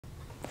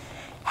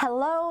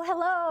Hello,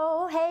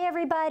 hello. Hey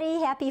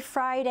everybody, happy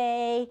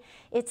Friday.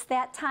 It's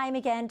that time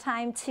again,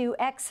 time to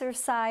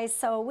exercise.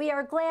 So we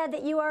are glad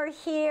that you are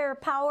here.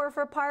 Power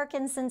for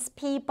Parkinson's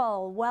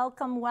people.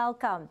 Welcome,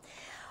 welcome.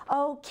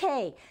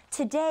 Okay,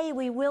 today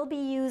we will be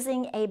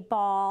using a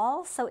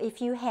ball. So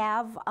if you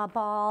have a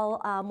ball,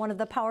 one of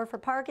the Power for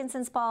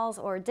Parkinson's balls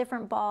or a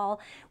different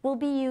ball, we'll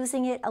be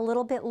using it a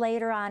little bit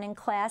later on in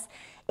class.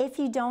 If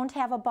you don't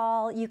have a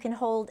ball, you can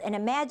hold an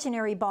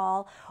imaginary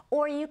ball,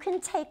 or you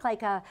can take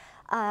like a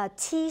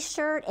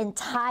t-shirt and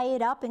tie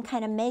it up and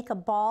kind of make a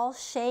ball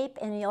shape,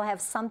 and you'll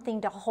have something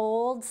to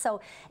hold.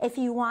 So if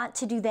you want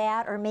to do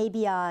that, or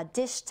maybe a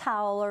dish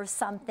towel or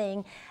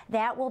something,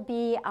 that will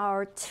be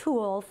our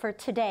tool for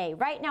today.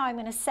 Right now I'm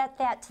going to set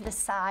that to the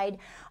side.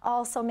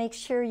 Also make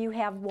sure you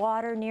have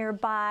water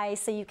nearby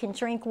so you can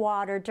drink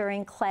water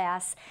during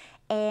class.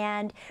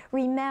 And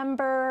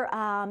remember,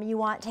 you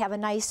want to have a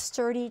nice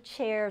sturdy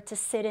chair to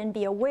sit in.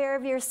 Be aware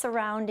of your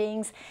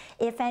surroundings.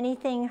 If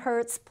anything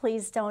hurts,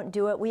 please don't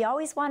do it. We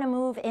always want to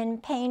move in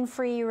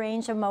pain-free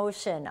range of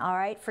motion, all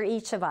right, for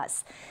each of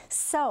us.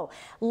 So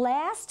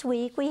last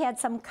week we had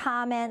some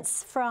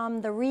comments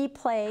from the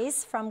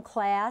replays from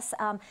class.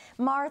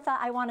 Martha,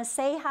 I want to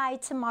say hi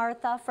to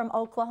Martha from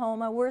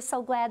Oklahoma. We're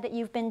so glad that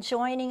you've been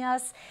joining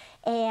us.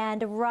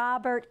 And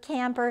Robert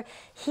Camper,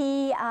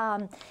 he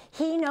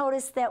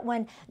noticed that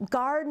when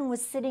Garden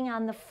was sitting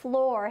on the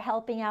floor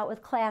helping out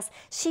with class,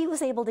 she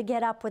was able to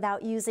get up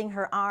without using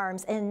her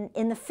arms. And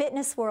in the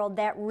fitness world,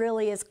 that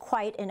really is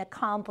quite an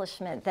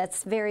accomplishment.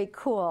 That's very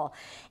cool.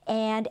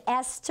 And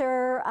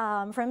Esther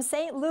from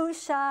St.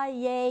 Lucia,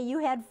 yay, you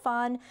had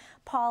fun.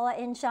 Paula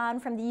and John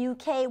from the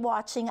UK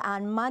watching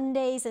on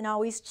Mondays and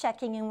always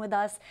checking in with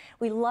us.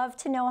 We love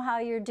to know how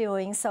you're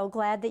doing, so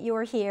glad that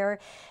you're here.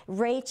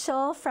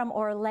 Rachel from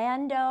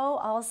Orlando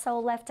also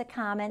left a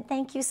comment.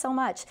 Thank you so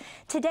much.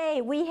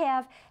 Today we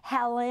have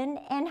Helen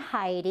and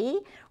Heidi,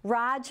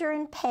 Roger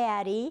and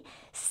Patty,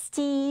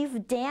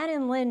 Steve, Dan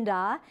and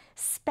Linda,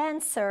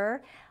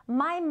 Spencer,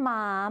 my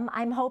mom,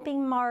 I'm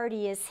hoping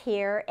Marty is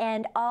here,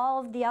 and all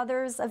of the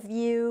others of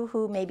you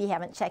who maybe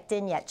haven't checked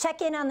in yet.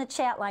 Check in on the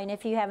chat line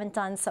if you haven't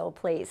done so,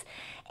 please.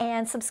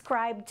 And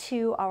subscribe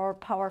to our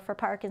Power for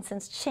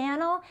Parkinson's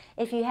channel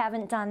if you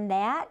haven't done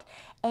that.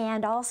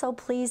 And also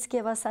please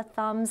give us a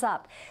thumbs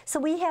up. So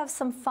we have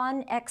some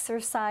fun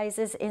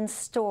exercises in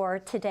store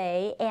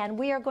today, and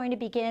we are going to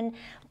begin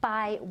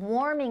by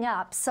warming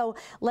up. So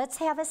let's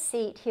have a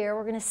seat here.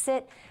 We're going to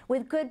sit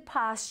with good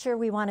posture.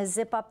 We want to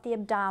zip up the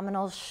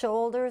abdominals.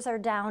 Shoulders are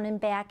down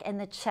and back, and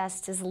the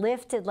chest is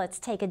lifted. Let's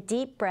take a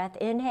deep breath.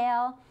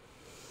 Inhale.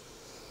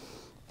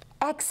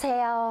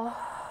 Exhale.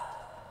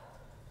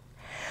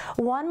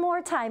 One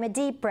more time, a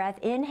deep breath.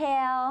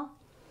 Inhale.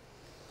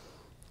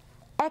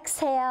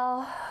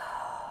 Exhale.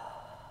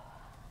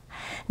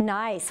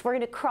 Nice. We're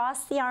going to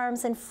cross the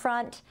arms in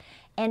front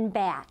and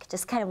back.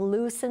 Just kind of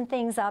loosen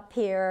things up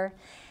here.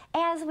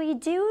 As we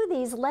do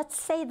these,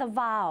 let's say the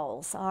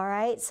vowels, all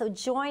right? So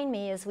join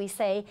me as we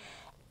say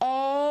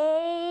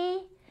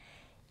A,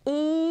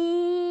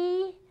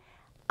 E,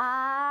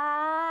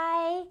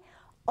 I,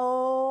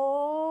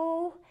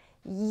 O,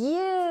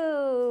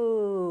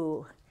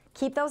 U.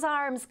 Keep those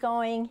arms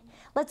going.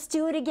 Let's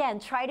do it again.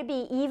 Try to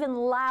be even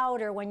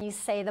louder when you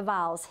say the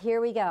vowels.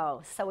 Here we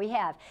go. So we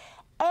have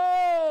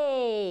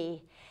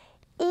A,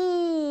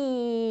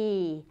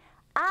 E,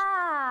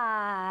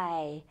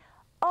 I,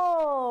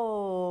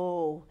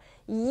 O,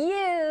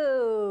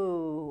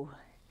 U.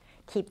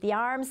 Keep the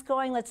arms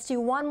going. Let's do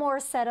one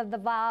more set of the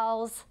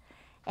vowels.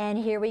 And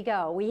here we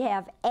go. We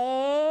have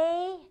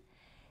A,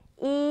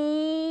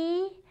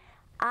 E,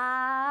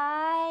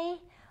 I,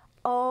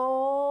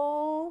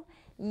 O,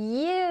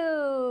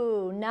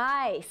 U.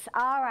 Nice.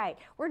 All right.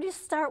 We're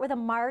just start with a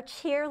march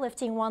here,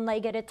 lifting one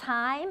leg at a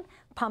time,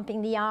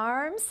 pumping the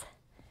arms.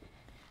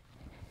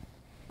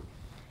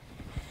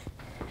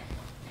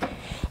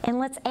 And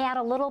let's add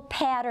a little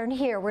pattern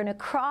here. We're going to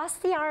cross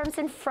the arms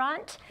in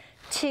front.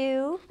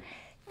 2,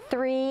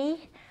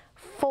 3,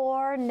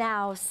 4.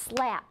 Now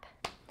slap.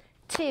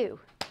 2,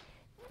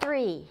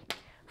 3,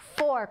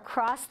 4.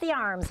 Cross the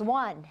arms.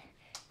 1,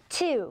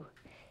 2,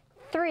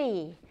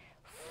 3,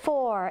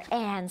 4,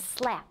 and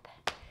slap.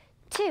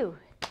 2,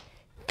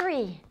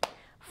 3,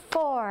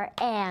 4,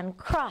 and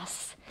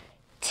cross.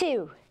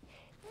 2,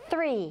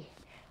 3,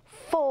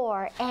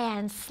 4,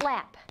 and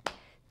slap.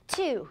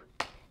 2,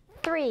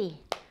 3,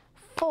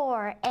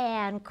 4,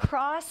 and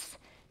cross.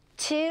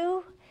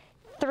 2,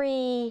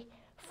 3,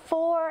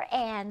 4,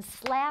 and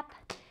slap.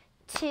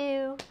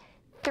 2,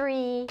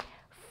 3,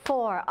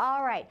 4.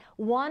 All right,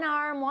 one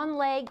arm, one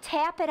leg,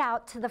 tap it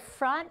out to the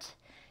front.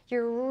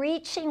 You're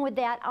reaching with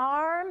that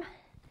arm,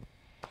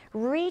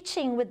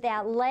 reaching with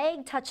that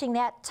leg, touching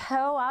that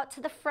toe out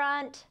to the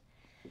front.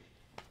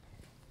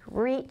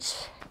 Reach,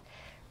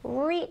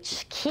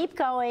 reach, keep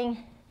going.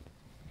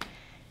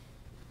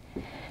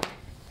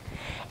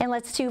 And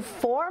let's do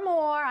 4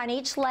 more on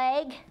each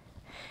leg.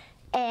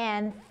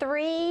 And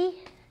 3,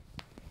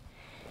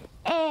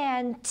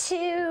 and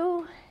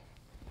 2.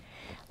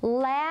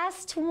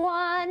 Last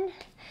one.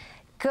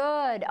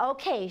 Good.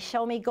 Okay,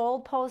 show me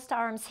gold post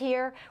arms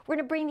here. We're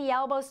going to bring the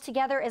elbows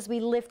together as we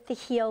lift the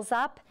heels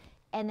up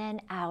and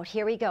then out.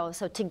 Here we go.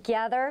 So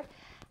together,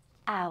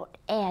 out,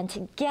 and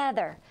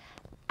together,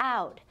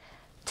 out,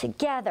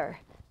 together,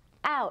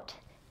 out,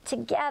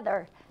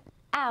 together,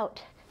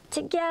 out,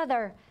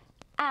 together,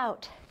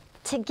 out,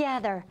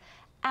 together,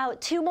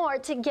 out. Two more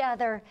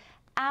together,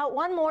 out.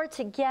 One more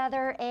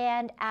together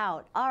and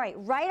out. All right,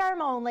 right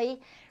arm only.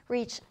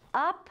 Reach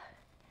up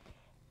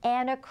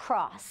and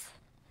across.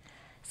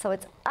 So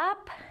it's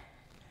up,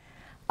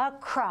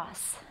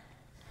 across,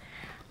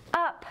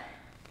 up,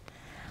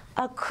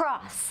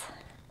 across,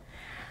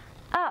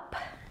 up,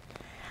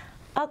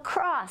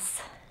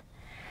 across,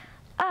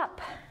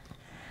 up,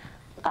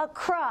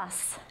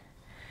 across,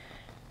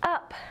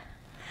 up,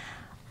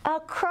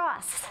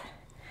 across,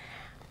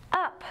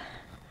 up,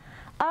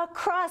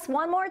 across.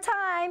 One more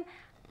time,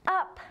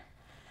 up,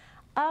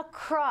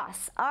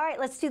 across. All right,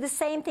 let's do the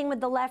same thing with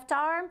the left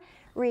arm.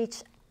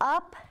 Reach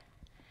up,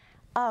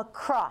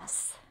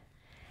 across,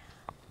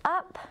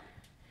 up,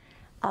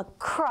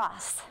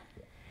 across,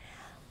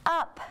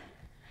 up,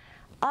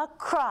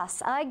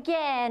 across.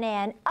 Again,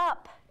 and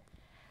up,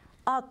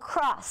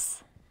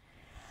 across,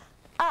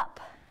 up,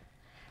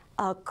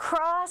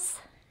 across,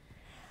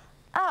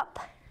 up,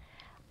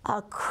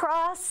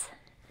 across,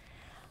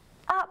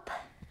 up,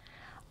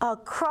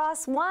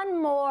 across.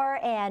 One more,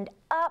 and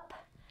up,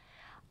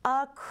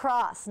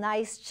 across.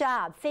 Nice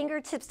job.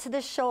 Fingertips to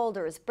the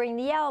shoulders. Bring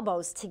the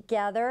elbows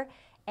together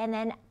and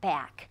then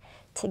back.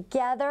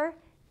 Together,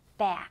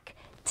 back.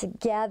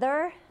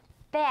 Together,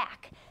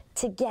 back.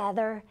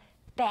 Together,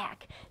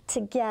 back.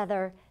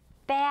 Together,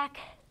 back.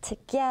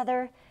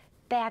 Together,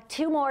 back.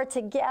 Two more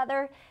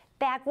together,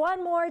 back.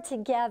 One more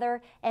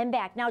together and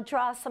back. Now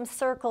draw some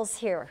circles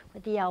here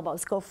with the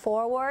elbows. Go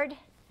forward.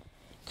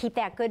 Keep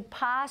that good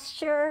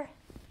posture.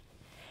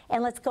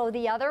 And let's go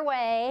the other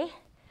way.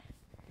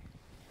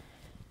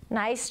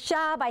 Nice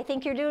job. I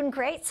think you're doing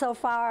great so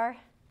far.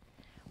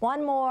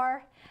 One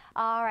more.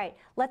 All right.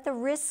 Let the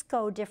wrists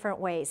go different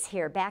ways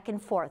here, back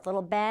and forth.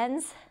 Little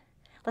bends.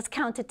 Let's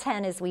count to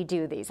 10 as we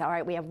do these. All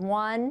right. We have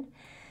 1,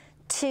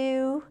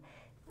 2,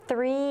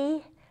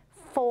 3,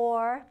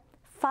 4,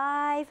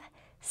 5,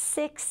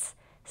 6,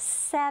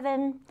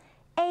 7,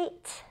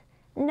 8,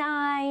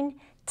 9,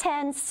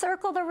 10.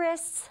 Circle the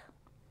wrists.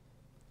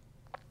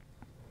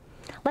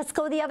 Let's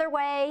go the other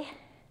way.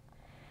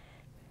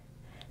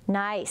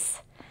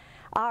 Nice.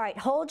 All right,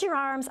 hold your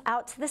arms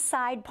out to the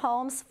side,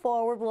 palms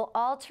forward. We'll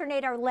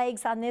alternate our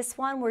legs on this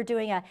one. We're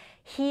doing a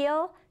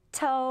heel,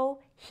 toe,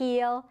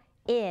 heel,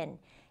 in.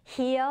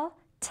 Heel,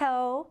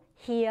 toe,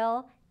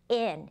 heel,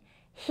 in.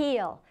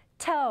 Heel,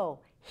 toe,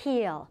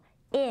 heel,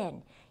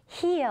 in.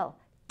 Heel,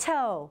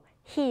 toe,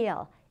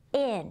 heel,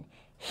 in.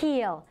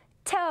 Heel,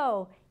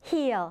 toe,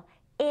 heel,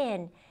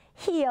 in.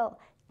 Heel,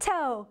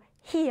 toe,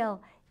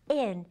 heel,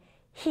 in.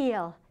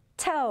 Heel,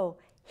 toe,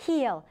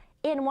 heel,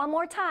 in. One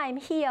more time.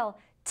 Heel,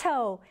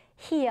 toe,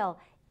 heel,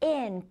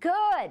 in.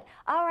 Good.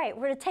 All right,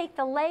 we're going to take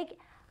the leg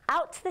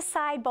out to the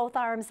side, both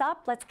arms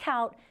up. Let's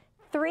count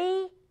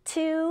 3,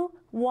 2,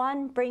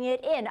 1. Bring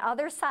it in.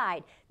 Other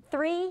side.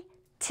 3,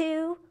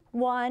 2,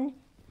 1,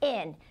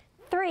 in.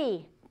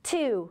 3,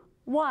 2,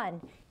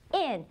 1,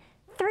 in.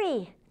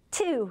 3,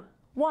 2,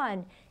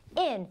 1,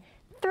 in.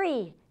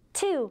 3,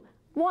 2,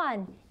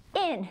 1,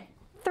 in.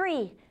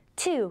 3,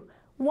 2,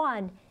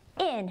 1,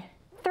 in.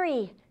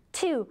 3,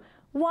 2,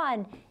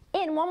 1,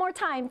 in. One more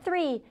time.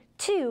 3,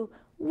 2,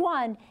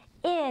 1,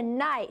 in.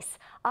 Nice.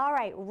 All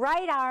right,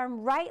 right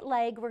arm, right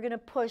leg. We're going to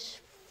push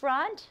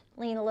front,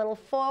 lean a little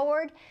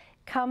forward,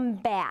 come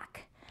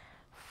back.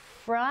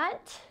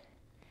 Front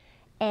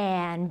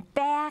and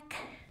back,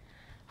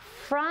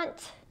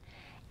 front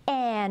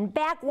and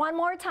back. One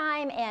more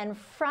time, and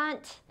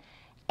front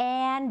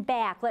and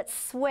back. Let's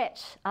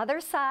switch.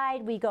 Other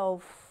side, we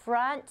go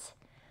front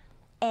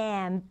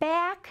and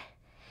back,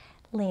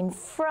 lean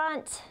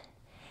front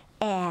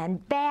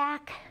and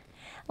back,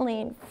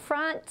 lean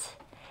front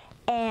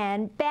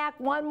and back.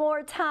 One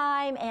more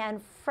time,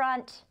 and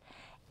front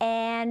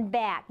and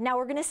back. Now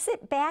we're going to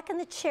sit back in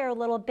the chair a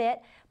little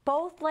bit.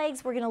 Both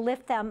legs, we're going to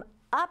lift them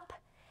up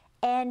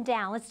and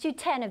down. Let's do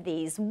 10 of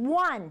these.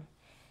 1,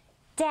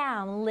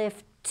 down,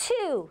 lift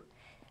 2,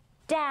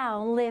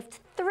 down, lift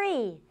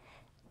 3,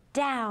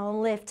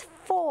 down, lift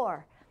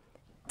 4,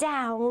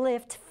 down,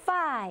 lift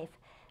 5,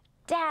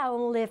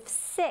 down, lift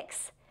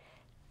 6,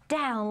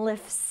 down,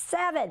 lift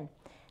 7,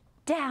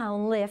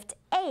 down, lift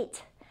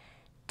 8,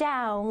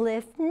 down,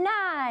 lift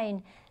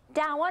 9,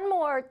 down. One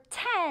more,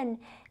 10,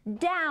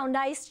 down.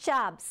 Nice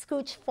job.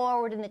 Scooch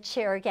forward in the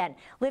chair again.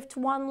 Lift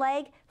one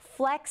leg,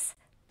 flex,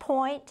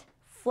 point,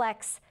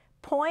 flex,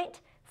 point,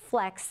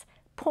 flex,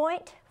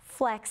 point,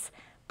 flex,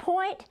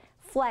 point,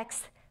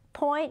 flex,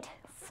 point,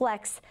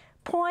 flex,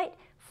 point,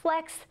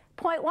 flex,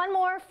 point. One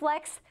more,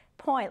 flex,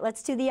 point.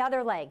 Let's do the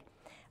other leg.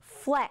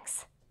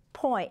 Flex,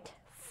 point,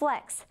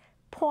 flex,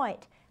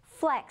 point,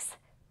 flex,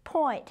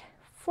 point,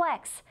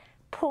 flex,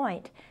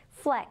 point,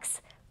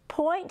 flex,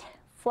 point,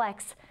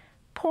 flex,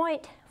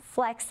 point,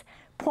 flex,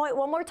 Point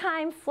one more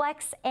time,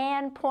 flex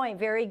and point.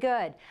 Very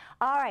good.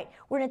 All right,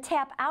 we're going to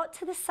tap out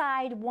to the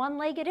side, one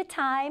leg at a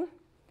time.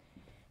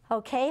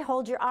 Okay,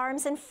 hold your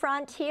arms in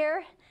front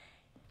here.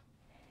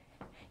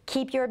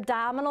 Keep your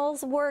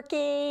abdominals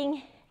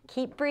working.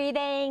 Keep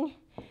breathing.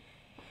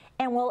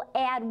 And we'll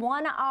add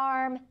one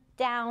arm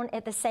down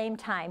at the same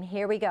time.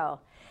 Here we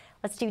go.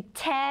 Let's do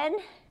 10,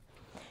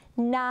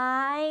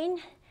 9,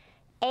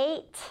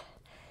 8,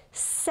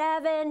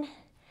 7,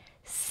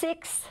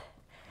 6,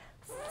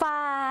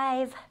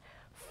 5,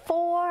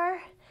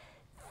 4,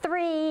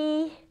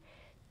 3,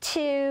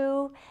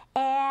 2,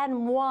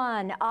 and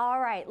 1. All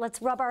right,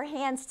 let's rub our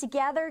hands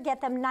together,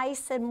 get them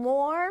nice and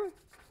warm.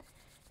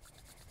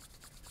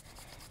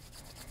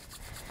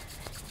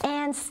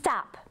 And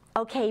stop.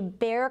 Okay,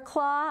 bear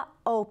claw,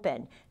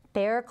 open.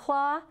 Bear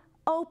claw,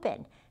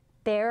 open.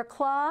 Bear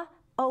claw,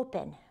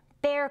 open.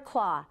 Bear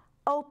claw,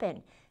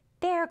 open.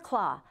 Bear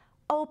claw,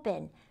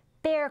 open.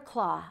 Bear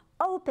claw,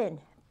 open.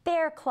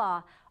 Bear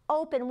claw,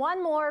 open.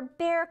 One more,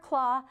 bear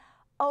claw,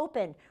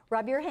 open.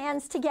 Rub your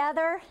hands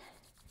together.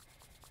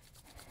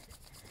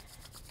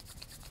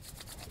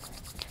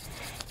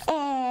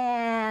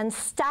 And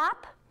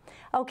stop.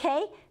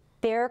 Okay,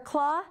 bear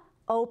claw,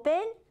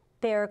 open.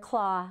 Bear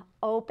claw,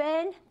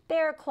 open.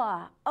 Bear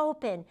claw,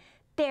 open.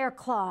 Bear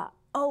claw,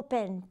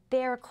 open.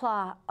 Bear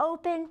claw,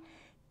 open.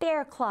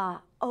 Bear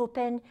claw,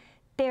 open.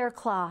 Bear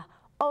claw,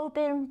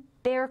 open.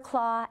 Bear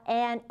claw,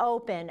 and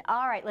open.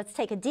 All right, let's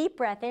take a deep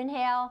breath.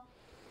 Inhale.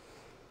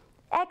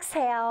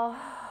 Exhale.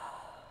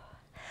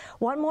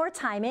 One more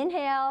time.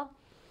 Inhale.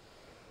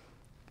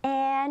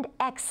 And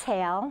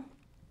exhale.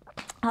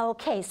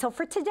 Okay, so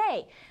for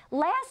today,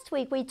 last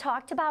week we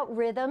talked about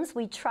rhythms.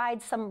 We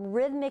tried some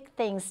rhythmic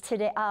things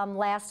today,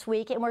 last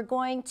week, and we're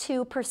going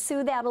to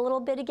pursue that a little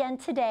bit again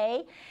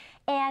today.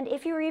 And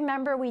if you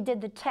remember, we did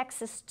the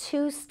Texas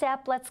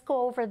two-step. Let's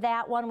go over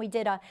that one. We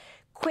did a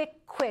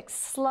quick, quick,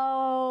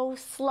 slow,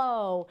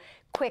 slow,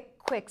 quick,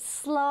 quick,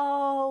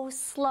 slow,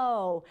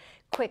 slow,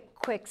 quick,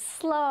 quick,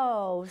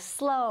 slow,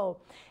 slow,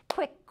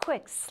 quick,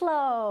 quick,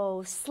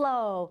 slow,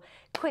 slow,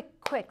 quick,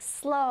 quick,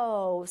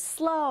 slow,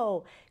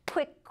 slow,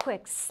 quick,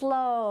 quick,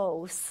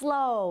 slow,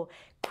 slow,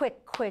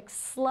 quick, quick,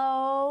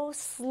 slow,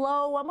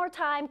 slow. One more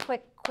time,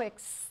 quick, quick,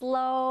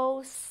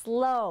 slow,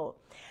 slow.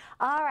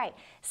 All right,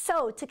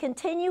 so to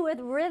continue with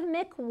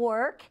rhythmic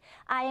work,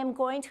 I am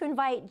going to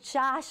invite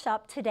Josh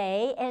up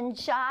today. And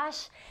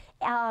Josh,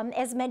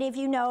 as many of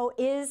you know,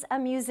 is a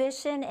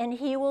musician, and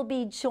he will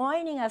be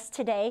joining us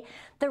today.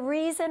 The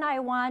reason I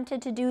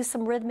wanted to do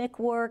some rhythmic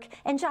work,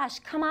 and Josh,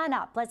 come on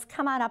up. Let's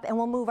come on up, and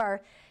we'll move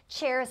our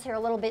chairs here a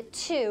little bit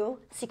too,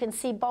 so you can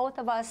see both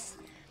of us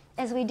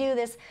as we do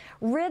this.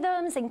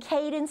 Rhythms and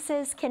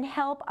cadences can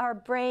help our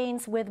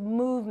brains with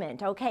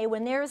movement, okay?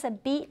 When there's a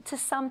beat to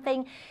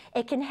something,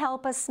 it can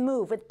help us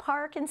move. With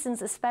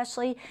Parkinson's,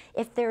 especially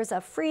if there's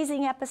a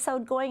freezing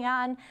episode going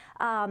on,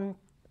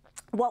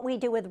 what we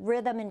do with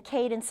rhythm and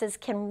cadences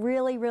can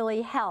really,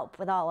 really help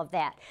with all of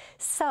that.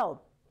 So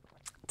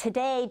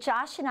today,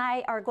 Josh and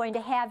I are going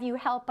to have you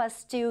help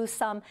us do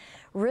some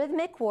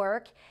rhythmic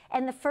work.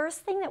 And the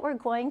first thing that we're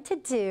going to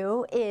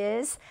do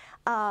is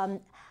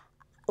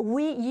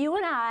you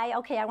and I,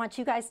 okay, I want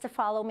you guys to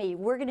follow me.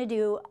 We're going to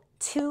do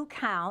 2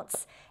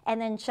 counts,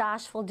 and then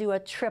Josh will do a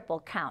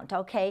triple count,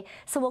 okay?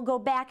 So we'll go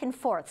back and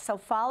forth. So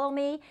follow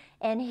me,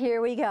 and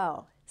here we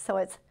go. So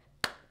it's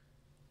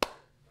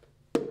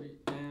 3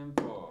 and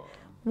 4.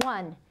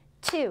 1,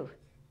 2.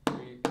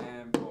 3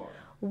 and 4.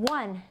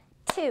 1,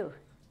 2.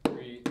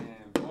 3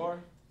 and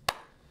 4.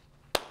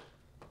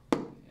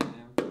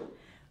 And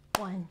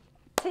 1,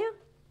 2.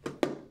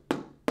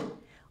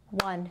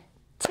 1,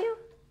 2.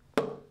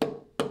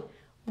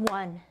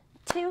 1,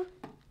 2.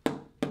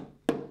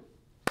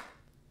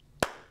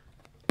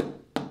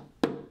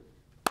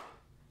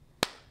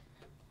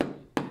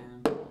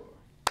 and 4.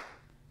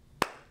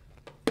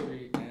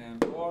 3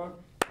 and 4.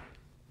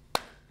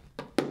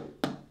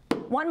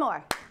 One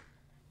more.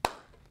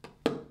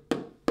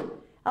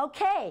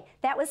 Okay,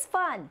 that was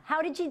fun.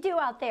 How did you do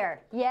out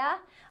there? Yeah?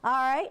 All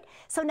right.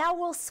 So now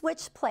we'll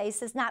switch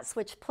places, not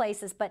switch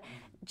places, but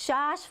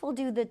Josh will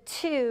do the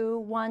 2,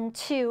 1,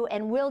 2,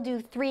 and we'll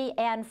do 3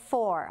 and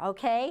 4,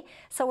 okay?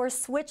 So we're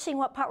switching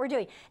what part we're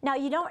doing. Now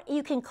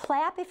you can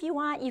clap if you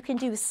want, you can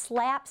do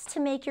slaps to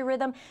make your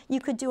rhythm, you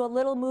could do a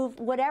little move,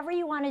 whatever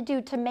you want to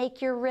do to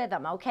make your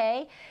rhythm,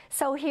 okay?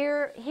 So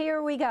here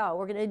we go.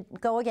 We're going to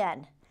go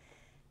again.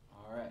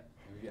 All right,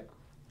 here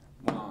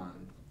we go. 1,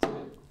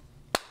 2.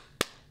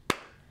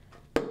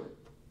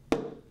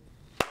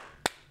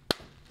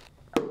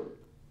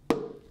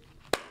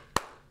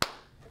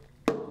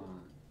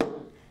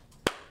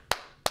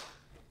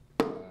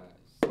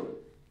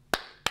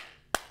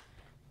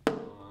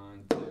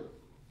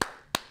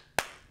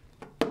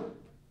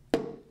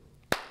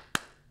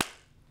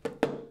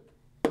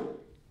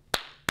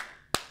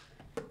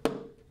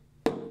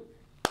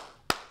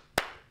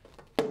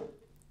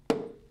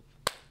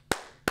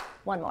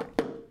 1 more.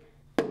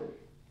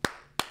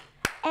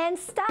 And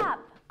stop.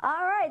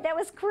 All right, that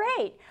was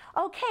great.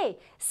 Okay,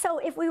 so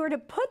if we were to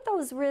put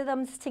those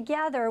rhythms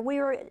together,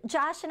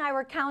 Josh and I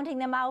were counting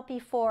them out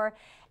before,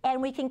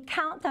 and we can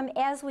count them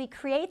as we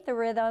create the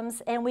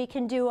rhythms, and we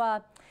can do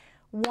a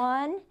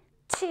 1,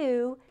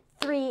 2,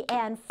 3,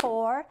 and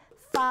 4,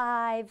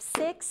 5,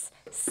 6,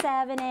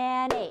 7,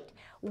 and 8.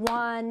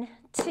 1,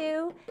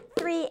 2,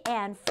 3,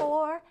 and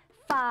 4,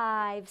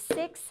 5,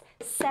 6,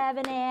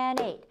 7, and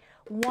 8.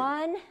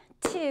 1,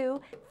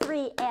 2,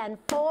 3, and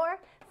 4,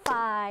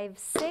 5,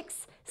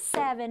 6,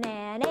 7,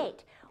 and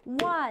 8.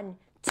 1,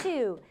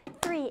 2,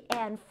 3,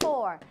 and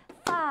 4,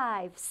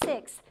 5,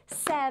 6,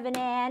 7,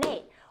 and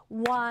 8.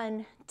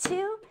 1,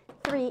 2,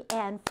 3,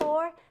 and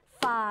 4,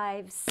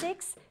 5,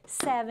 6,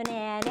 7,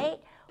 and 8.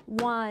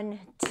 1,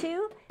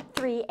 2,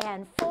 3,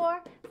 and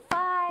 4,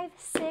 5,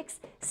 6,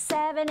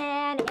 7,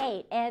 and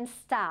 8. And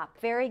stop.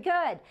 Very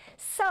good.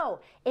 So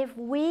if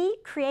we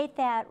create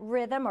that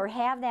rhythm or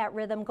have that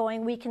rhythm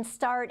going, we can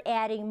start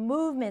adding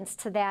movements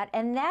to that,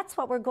 and that's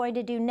what we're going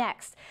to do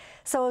next.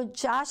 So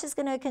Josh is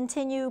going to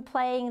continue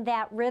playing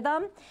that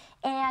rhythm,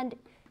 and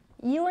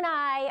you and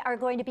I are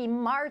going to be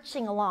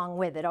marching along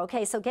with it,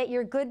 okay? So get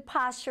your good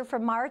posture for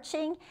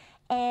marching,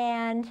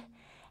 and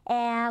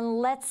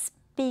let's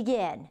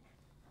begin.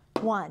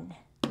 1,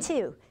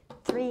 2,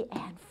 3,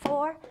 and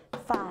 4,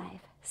 5,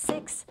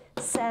 6,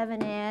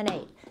 7, and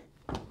 8.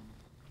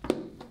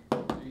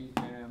 3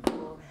 and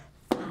 4.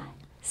 5,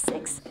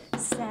 6,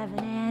 7,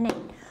 and 8.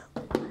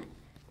 1,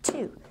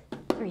 2,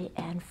 3,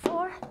 and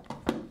 4,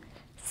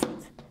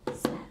 6,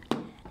 7,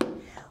 and 8.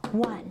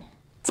 1,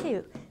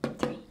 2,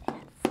 3,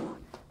 and 4,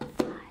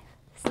 5,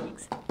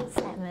 6,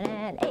 7,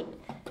 and 8.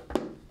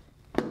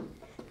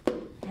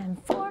 And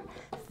 4,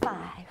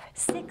 5,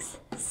 6,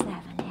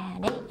 7,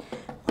 and 8.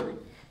 1,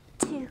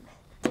 2,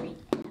 3,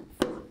 and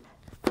 4,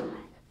 5,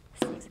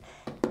 6.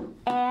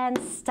 And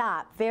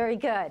stop. Very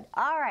good.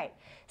 All right.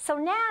 So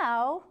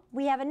now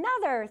we have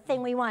another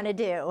thing we want to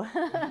do.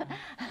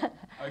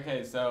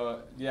 Okay,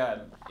 so yeah,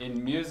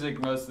 in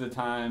music most of the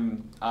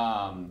time,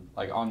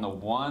 like on the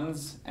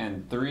 1s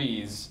and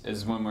 3s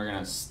is when we're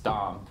gonna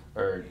stomp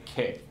or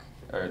kick,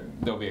 or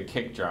there'll be a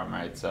kick drum,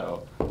 right?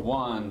 So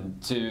 1,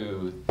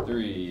 2,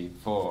 3,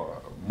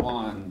 4.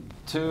 1,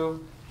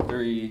 2,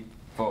 3,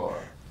 4.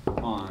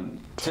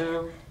 1,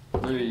 2,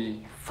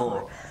 3,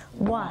 4.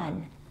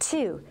 1,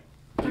 2,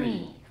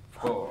 3,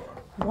 4.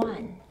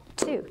 1,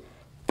 2,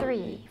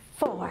 3,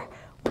 4.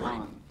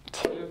 1,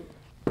 2,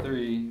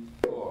 3,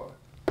 4.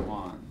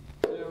 1,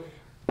 2,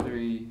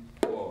 3,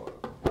 4.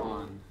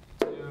 1,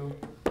 2,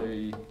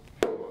 3,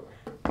 4.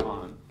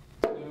 1,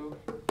 2,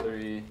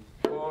 3,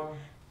 4.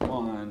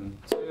 1,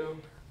 2,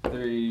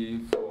 3,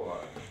 4.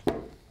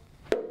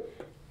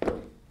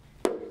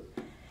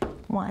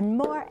 One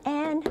more,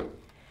 and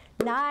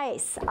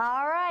nice.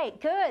 All right,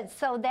 good.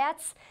 So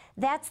that's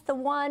the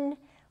 1,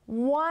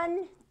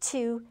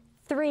 2,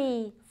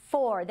 3,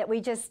 4 that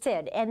we just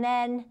did. And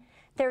then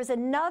there's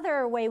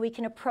another way we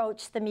can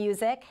approach the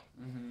music.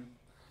 Mm-hmm.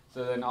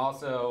 So then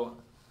also,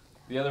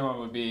 the other one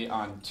would be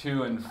on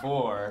 2 and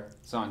 4.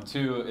 So on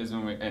 2 is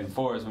when and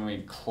 4 is when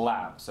we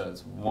clap. So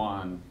it's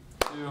 1,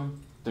 2,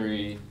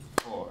 3,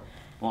 4.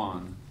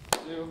 1,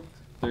 2,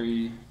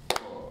 3,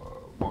 4.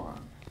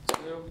 1,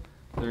 2,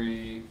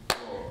 3,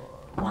 4.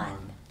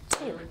 1,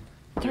 2,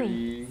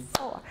 3,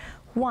 4.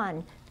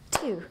 1,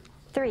 2,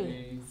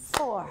 3,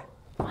 4.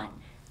 1,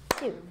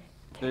 2,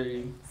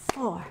 3,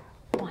 4.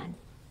 1,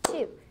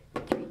 2,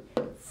 3,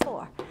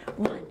 4.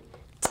 1,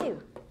 2,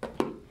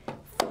 3,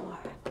 4.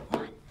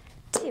 1,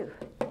 2,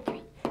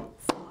 3,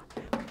 4.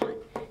 1,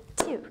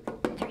 2,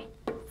 3,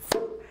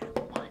 4.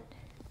 1,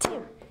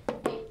 2,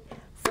 3,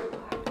 4.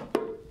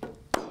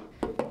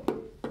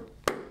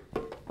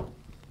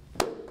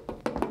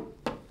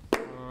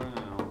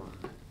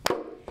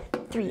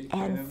 3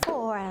 and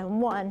 4,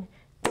 and 1,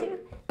 2,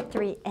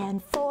 3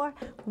 and 4.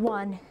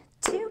 1,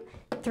 2,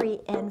 3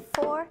 and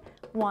 4.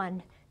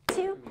 1,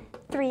 2,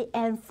 3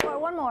 and 4.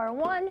 One more.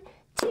 1,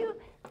 2,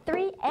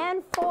 3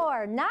 and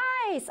 4.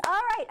 Nice.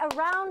 All right. A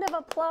round of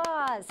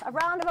applause. A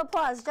round of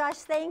applause. Josh,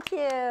 thank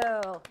you.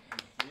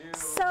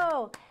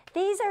 So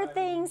these are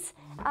things,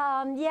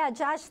 yeah,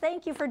 Josh,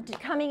 thank you for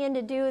coming in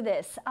to do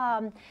this.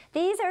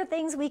 These are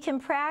things we can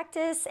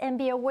practice and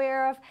be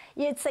aware of.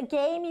 It's a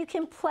game you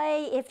can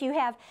play if you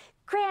have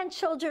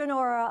grandchildren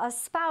or a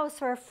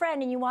spouse or a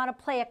friend and you want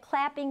to play a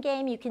clapping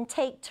game. You can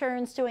take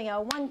turns doing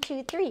a 1,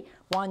 2, 3,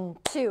 1,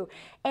 2,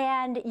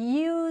 and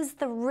use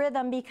the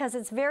rhythm because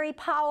it's very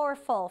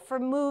powerful for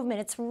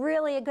movement. It's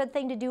really a good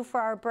thing to do for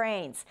our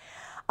brains.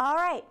 All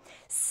right,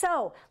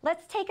 so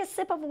let's take a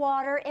sip of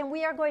water and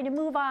we are going to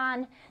move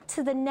on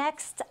to the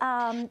next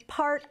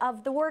part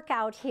of the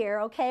workout here,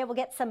 okay? We'll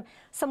get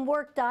some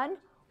work done.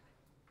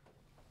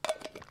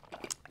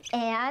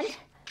 And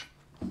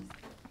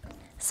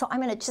so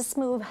I'm going to just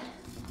move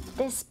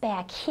this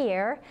back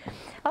here.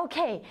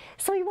 Okay,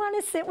 so we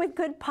want to sit with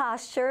good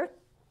posture.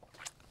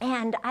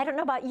 And I don't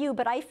know about you,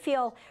 but I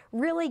feel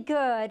really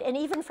good. And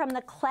even from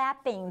the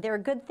clapping, there are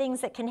good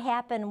things that can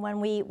happen when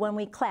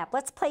we clap.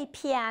 Let's play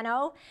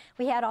piano.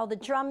 We had all the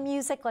drum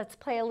music. Let's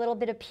play a little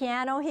bit of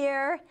piano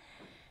here.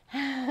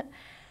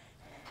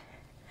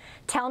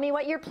 Tell me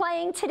what you're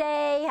playing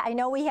today. I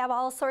know we have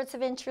all sorts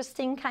of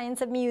interesting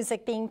kinds of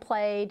music being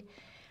played.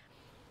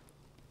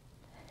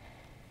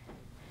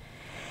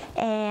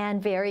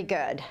 And very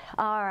good.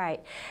 All right.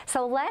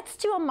 So let's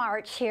do a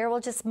march here. We'll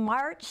just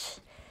march.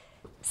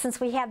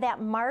 Since we have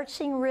that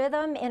marching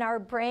rhythm in our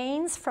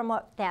brains from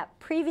what that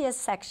previous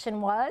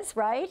section was,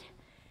 right?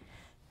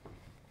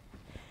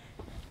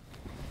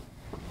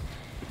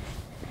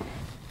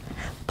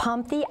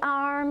 Pump the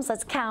arms.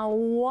 Let's count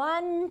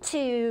 1,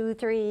 2,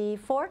 3,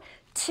 4.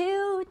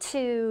 2,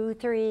 2,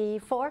 3,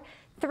 4.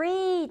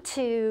 3,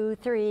 2,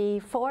 3,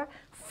 4.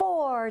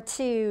 4,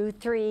 2,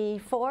 3,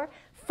 4.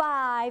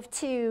 5,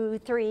 2,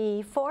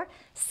 3, 4,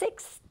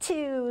 6,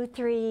 2,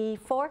 3,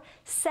 4,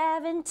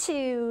 7,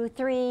 2,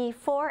 3,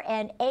 4,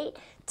 and 8,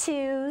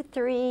 2,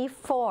 3,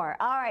 4.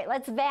 All right,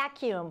 let's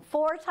vacuum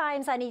 4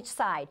 times on each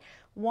side.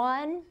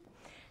 1,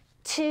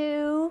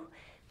 2,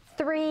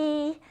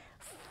 3,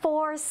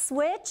 4.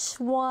 Switch.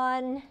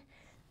 1,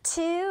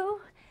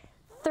 2,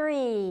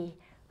 3,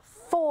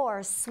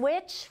 4.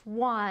 Switch.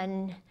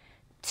 1,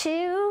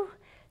 2,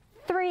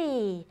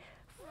 3,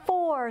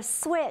 4.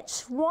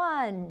 Switch.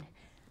 1,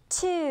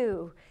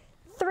 2,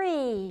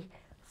 3,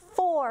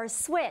 4.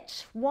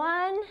 Switch.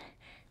 1,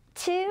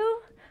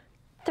 2,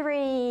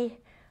 3,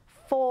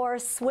 4.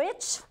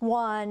 Switch.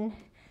 1,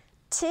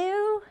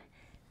 2,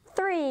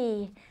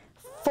 3,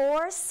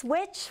 4.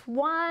 Switch.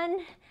 1,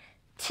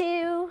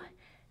 2,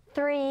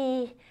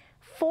 3,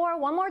 4.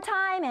 One more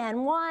time,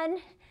 and 1,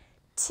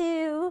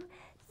 2,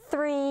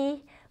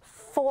 3,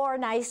 4.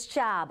 Nice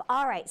job.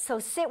 All right, so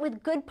sit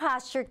with good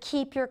posture.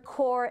 Keep your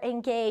core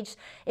engaged.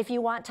 If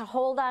you want to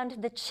hold on to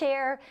the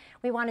chair,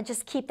 we want to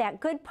just keep that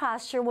good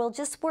posture. We'll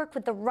just work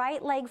with the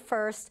right leg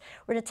first.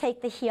 We're going to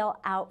take the heel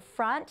out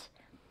front,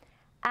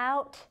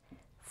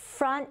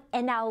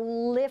 and now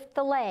lift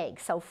the leg.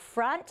 So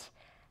front,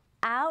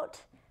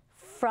 out,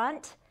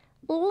 front,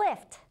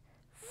 lift,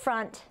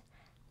 front,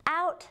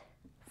 out,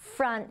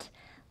 front,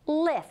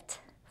 lift,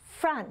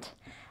 front,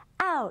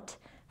 out,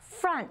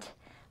 front,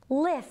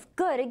 lift.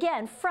 Good.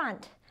 Again,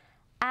 front,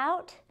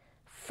 out,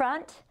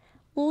 front,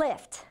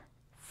 lift,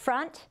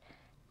 front,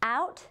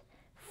 out,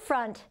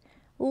 front,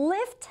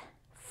 lift,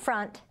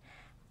 front,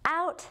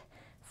 out,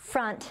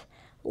 front,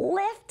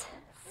 lift,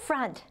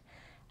 front,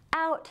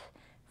 out,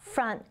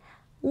 front,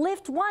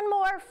 lift. One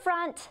more,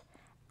 front,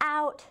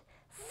 out,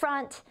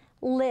 front,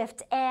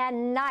 lift,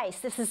 and nice.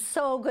 This is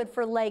so good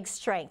for leg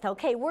strength.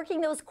 Okay,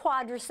 working those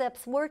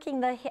quadriceps,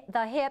 working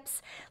the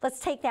hips. Let's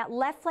take that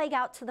left leg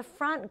out to the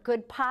front,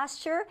 good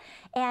posture,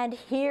 and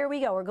here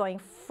we go. We're going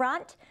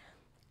front,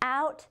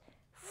 out,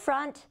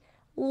 front,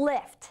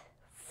 lift,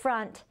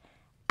 front,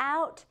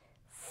 out,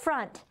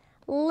 front,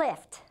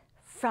 lift,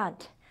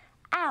 front,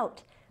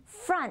 out,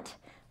 front,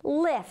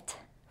 lift,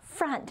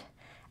 front,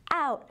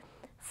 out,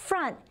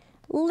 front,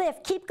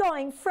 lift. Keep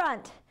going,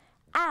 front,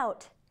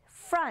 out,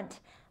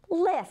 front,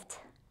 lift,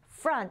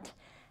 front,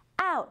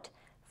 out,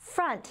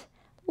 front,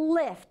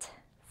 lift,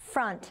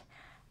 front,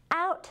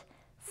 out,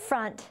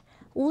 front,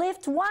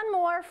 lift. One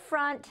more,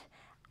 front,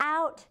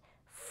 out,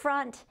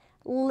 front,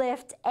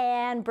 lift,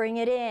 and bring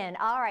it in.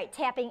 All right,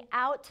 tapping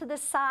out to the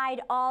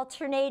side,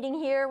 alternating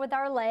here with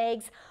our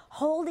legs,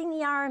 holding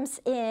the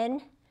arms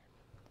in,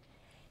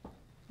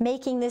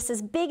 making this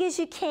as big as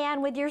you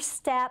can with your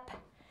step.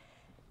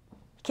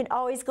 You can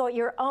always go at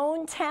your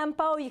own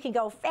tempo. You can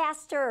go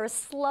faster or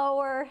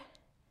slower.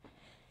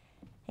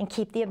 And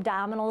keep the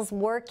abdominals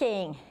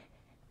working.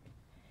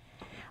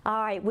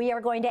 All right, we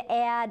are going to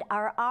add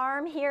our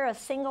arm here, a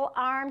single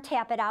arm,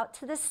 tap it out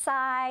to the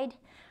side.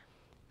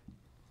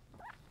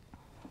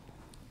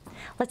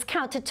 Let's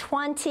count to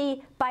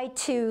 20 by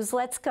 2s.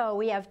 Let's go.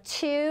 We have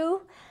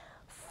 2,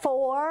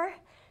 4,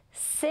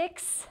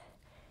 6,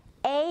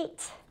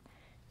 8,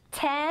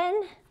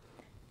 10,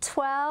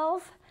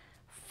 12,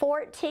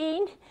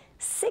 14,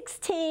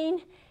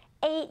 16,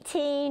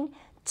 18,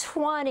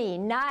 20.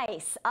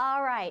 Nice.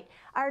 All right.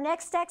 Our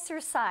next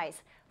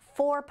exercise,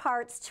 4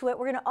 parts to it.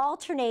 We're going to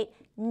alternate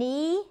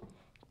knee,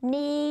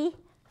 knee,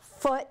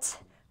 foot,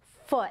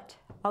 foot.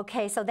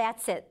 Okay, so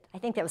that's it. I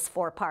think that was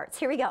 4 parts.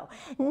 Here we go.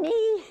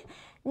 Knee,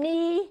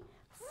 knee,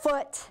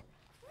 foot,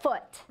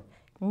 foot.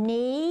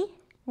 Knee,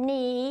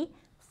 knee,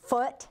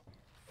 foot,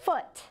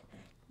 foot.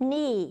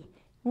 Knee,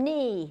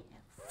 knee,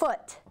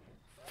 foot,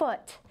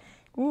 foot.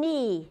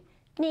 Knee,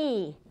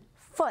 knee,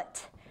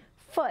 foot,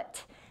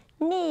 foot.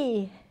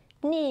 Knee,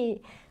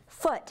 knee,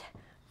 foot,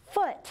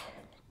 foot.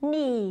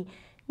 Knee,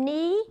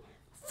 knee,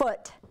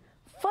 foot,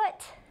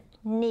 foot.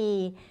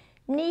 Knee,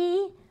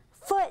 knee,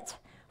 foot,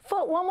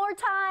 foot. One more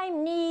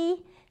time.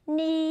 Knee,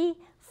 knee,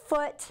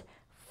 foot,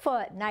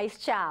 foot. Nice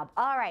job.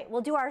 All right,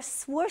 we'll do our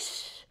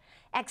swoosh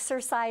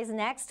exercise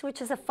next,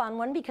 which is a fun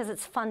one because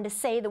it's fun to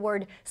say the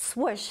word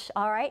swoosh,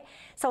 all right?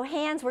 So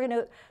hands, we're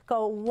going to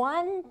go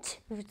 1,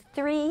 2,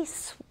 3,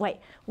 wait,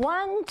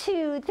 1,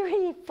 2,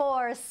 3,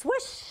 4,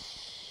 swoosh.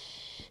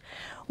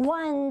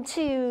 1,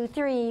 2,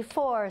 3,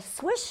 4,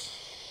 swoosh.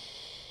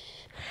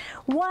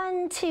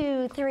 1,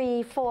 2,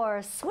 3,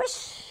 4,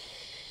 swish.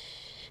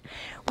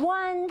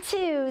 1,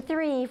 2,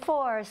 3,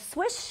 4,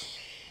 swish.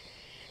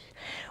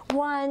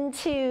 1,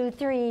 2,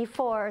 3,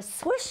 4,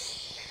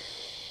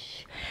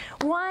 swish.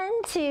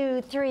 1,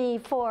 2, 3,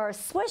 4,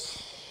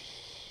 swish.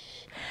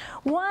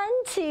 1,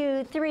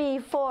 2, 3,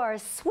 4,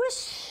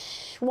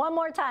 swish. One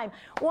more time.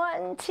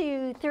 1,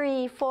 2,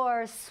 3,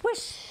 4,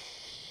 swish.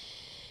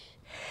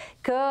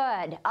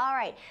 Good. All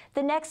right.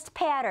 The next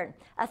pattern,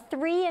 a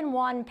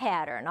 3-in-1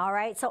 pattern. All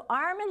right. So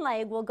arm and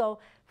leg will go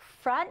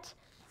front,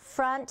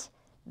 front,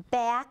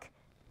 back,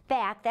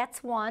 back.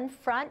 That's 1.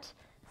 Front,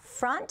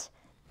 front,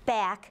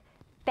 back,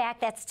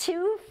 back. That's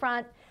 2.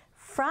 Front,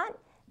 front,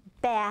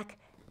 back,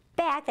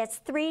 back. That's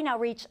 3. Now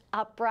reach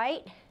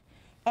upright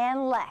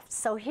and left.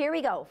 So here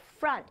we go.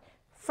 Front,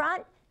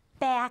 front,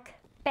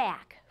 back,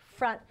 back.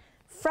 Front,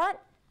 front,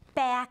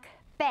 back,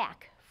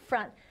 back.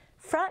 Front,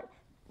 front,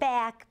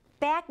 back,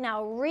 back.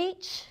 Now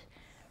reach,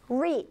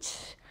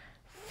 reach.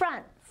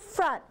 Front,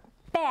 front,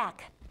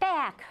 back,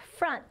 back.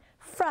 Front,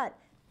 front,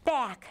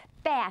 back,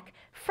 back.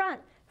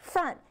 Front,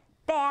 front,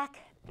 back,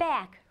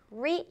 back.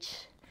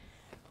 Reach,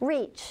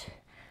 reach.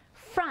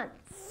 Front,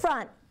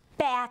 front,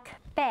 back,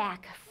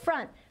 back.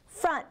 Front,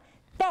 front,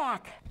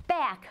 back,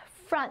 back.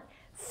 Front,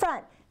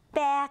 front,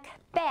 back,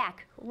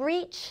 back.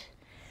 Reach,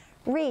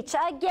 reach.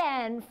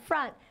 Again.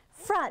 Front,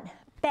 front,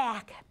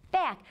 back,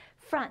 back.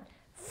 Front,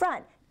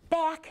 front,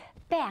 back,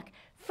 back.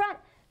 Front,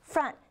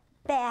 front,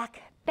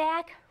 back,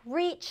 back.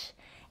 Reach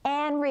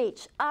and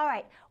reach. All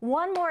right,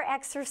 one more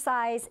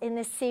exercise in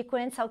this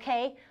sequence,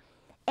 okay?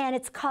 And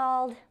it's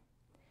called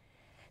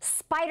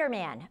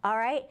Spider-Man, all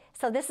right?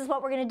 So this is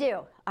what we're going to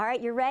do. All right,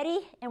 you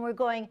ready? And we're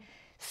going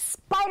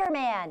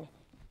Spider-Man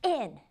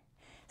in,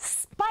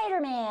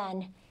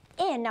 Spider-Man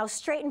in. Now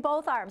straighten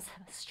both arms.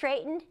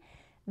 Straighten,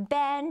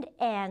 bend,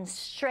 and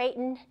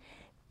straighten,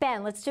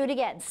 bend. Let's do it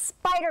again.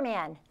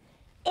 Spider-Man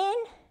in,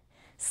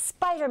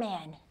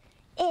 Spider-Man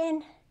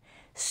in,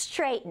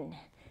 straighten,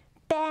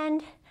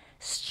 bend,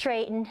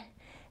 straighten,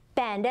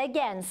 bend.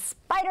 Again,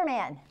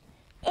 Spider-Man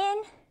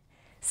in,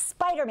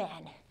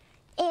 Spider-Man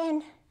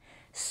in,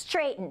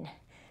 straighten,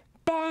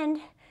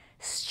 bend,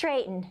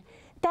 straighten,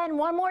 bend.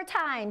 One more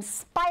time.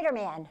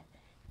 Spider-Man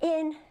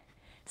in,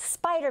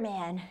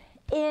 Spider-Man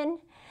in,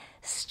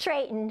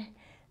 straighten,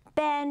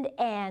 bend,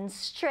 and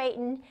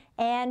straighten,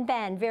 and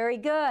bend. Very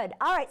good.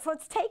 All right, so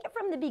let's take it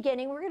from the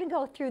beginning. We're going to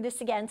go through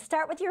this again.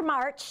 Start with your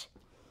march.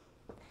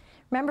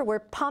 Remember, we're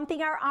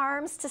pumping our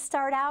arms to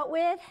start out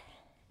with.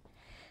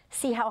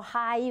 See how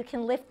high you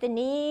can lift the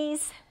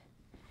knees.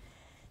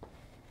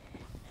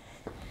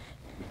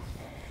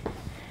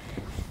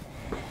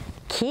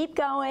 Keep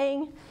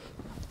going.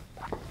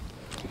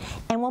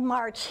 And we'll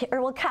march,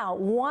 or we'll count.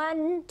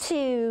 1,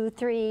 2,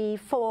 3,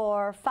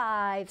 4,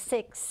 5,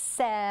 6,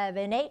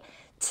 7, 8.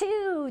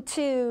 2,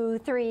 2,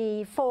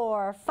 3,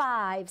 4,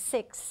 5,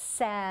 6,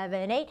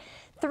 7, 8.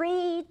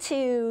 3,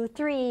 2,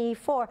 3,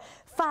 4,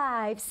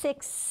 5,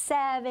 6,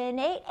 7,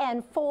 8.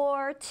 And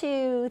 4,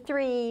 2,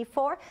 3,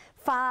 4,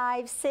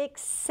 5,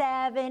 6,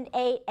 7,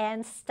 8.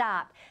 And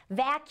stop.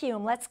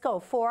 Vacuum. Let's go.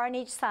 4 on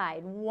each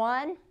side.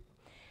 1,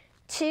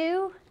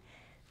 2,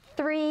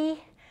 3,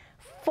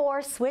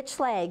 4. Switch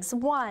legs.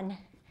 1,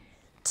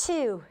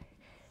 2,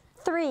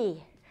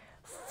 3,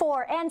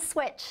 4. And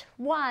switch.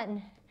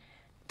 1,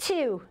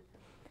 2,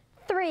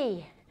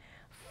 3,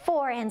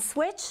 4. And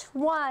switch.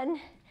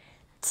 1,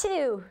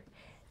 2,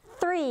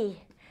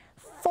 3,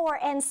 4.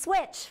 And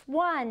switch.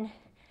 1,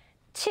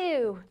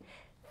 2,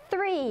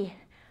 3,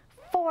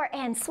 4.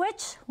 And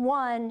switch.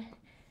 1,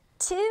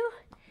 2,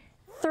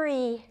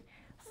 3,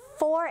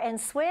 4. And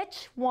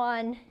switch.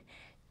 1,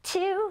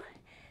 2,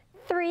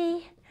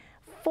 3,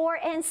 4.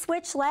 And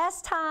switch.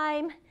 Last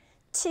time.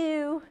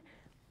 2,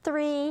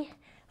 3,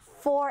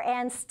 4.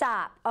 And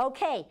stop.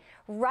 Okay.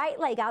 Right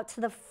leg out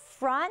to the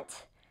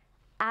front,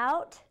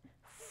 out,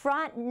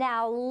 front.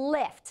 Now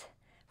lift.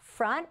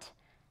 Front,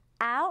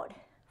 out,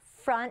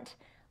 front,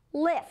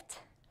 lift.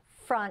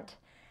 Front,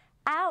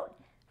 out,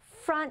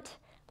 front,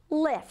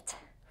 lift.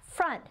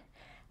 Front,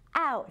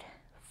 out,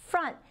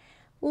 front,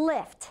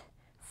 lift.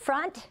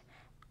 Front,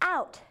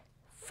 out,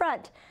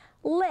 front,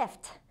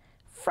 lift.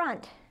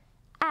 Front,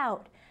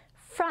 out,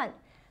 front,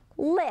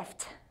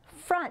 lift.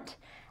 Front,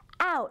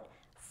 out,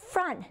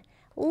 front,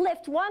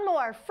 lift. One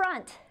more.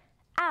 Front,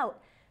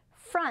 out,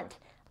 front,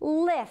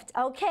 lift.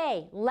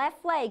 Okay,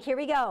 left leg. Here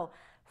we go.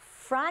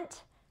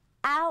 Front,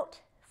 out,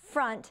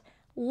 front,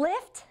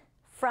 lift.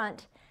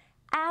 Front,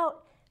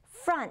 out,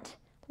 front,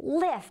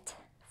 lift.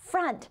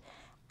 Front,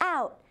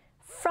 out,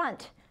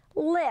 front,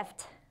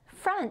 lift.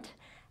 Front,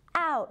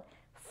 out,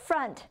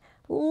 front,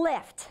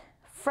 lift.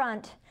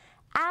 Front,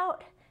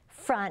 out,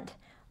 front,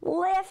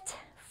 lift.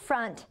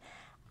 Front,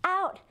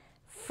 out,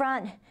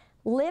 front,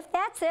 lift.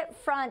 That's it.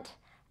 Front,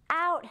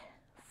 out,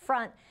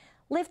 front.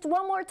 Lift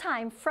one more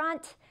time,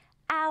 front,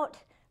 out,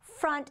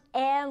 front,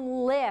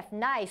 and lift.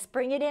 Nice,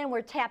 bring it in.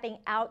 We're tapping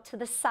out to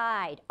the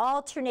side,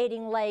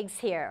 alternating legs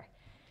here.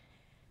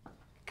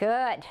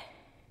 Good.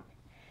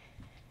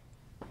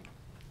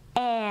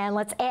 And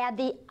let's add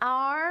the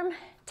arm,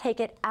 take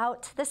it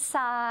out to the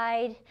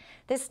side.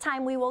 This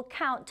time we will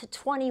count to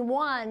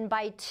 21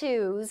 by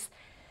twos,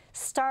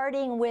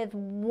 starting with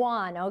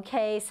 1,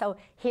 okay? So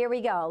here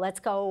we go. Let's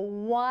go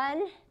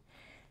 1,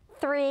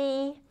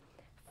 3,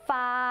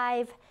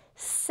 5,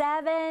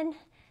 7,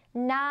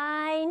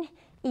 9,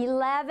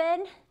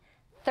 11,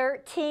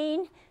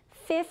 13,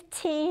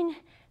 15,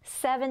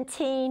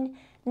 17,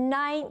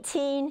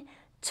 19,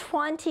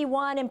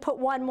 21, and put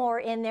one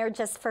more in there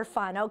just for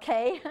fun,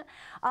 okay?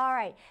 All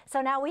right,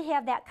 so now we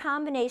have that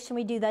combination.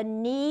 We do the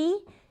knee,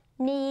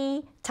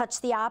 knee, touch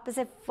the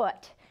opposite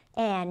foot,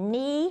 and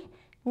knee,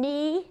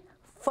 knee,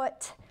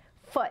 foot,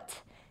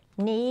 foot,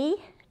 knee,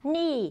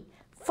 knee,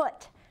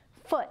 foot,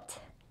 foot,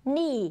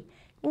 knee,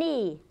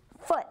 knee,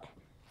 foot,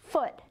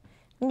 foot,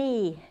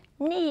 knee,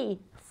 knee,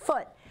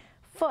 foot,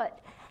 foot,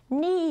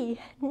 knee,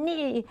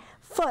 knee,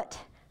 foot,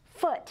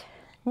 foot,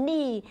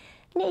 knee,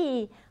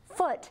 knee,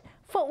 foot,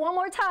 foot. One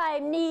more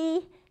time,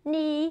 knee,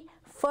 knee,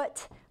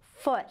 foot,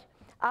 foot.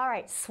 All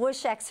right,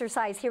 swoosh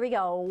exercise. Here we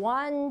go.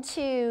 1,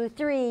 2,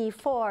 3,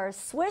 4,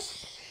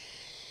 swish.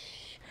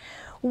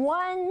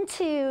 1,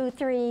 2,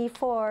 3,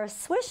 4,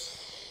 swish.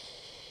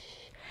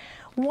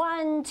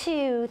 1,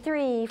 2,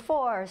 3,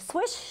 4,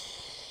 swish.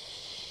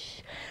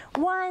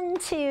 1,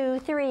 2,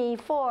 3,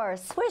 4,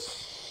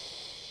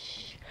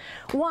 swish.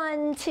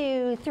 1,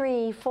 2,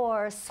 3,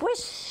 4,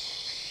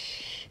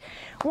 swish.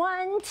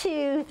 1,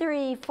 2,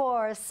 3,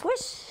 4,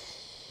 swish.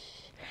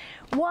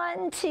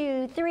 1,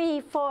 2,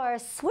 3, 4,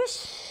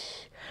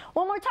 swish.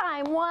 One more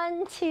time.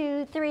 1,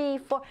 2, 3,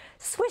 4,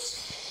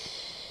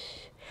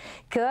 swish.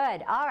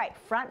 Good. All right.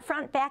 Front,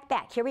 front, back,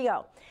 back. Here we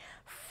go.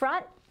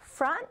 Front,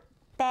 front,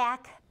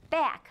 back,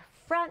 back.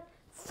 Front,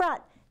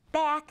 front,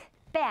 back,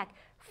 back.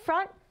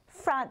 Front,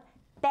 front,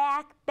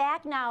 back,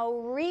 back. Now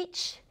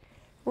reach,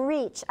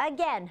 reach.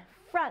 Again.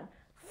 Front,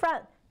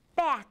 front,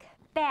 back,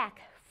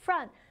 back.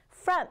 Front,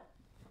 front,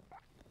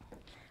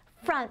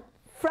 front,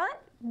 front,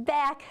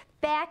 back,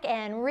 back,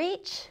 and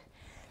reach,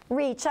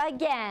 reach.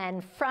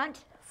 Again.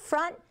 Front,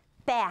 front,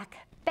 back,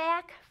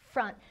 back,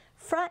 front,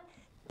 front,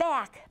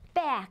 back,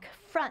 back,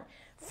 front,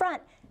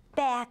 front,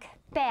 back,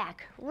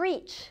 back.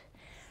 Reach,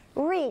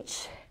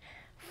 reach.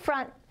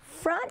 Front,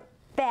 front,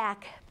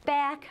 back,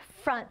 back,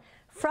 front,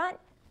 front,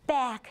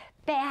 back,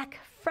 back,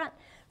 front,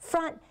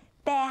 front,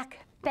 back,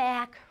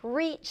 back.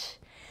 Reach,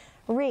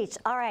 reach.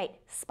 All right,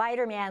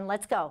 Spider-Man,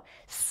 let's go.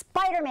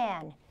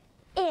 Spider-Man,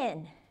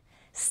 in.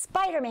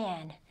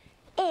 Spider-Man,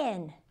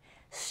 in.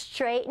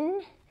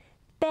 Straighten,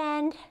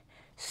 bend,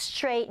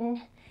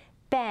 straighten,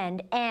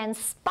 bend. And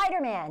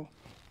Spider-Man,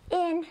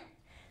 in.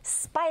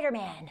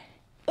 Spider-Man,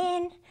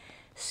 in.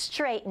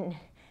 Straighten,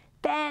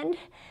 bend,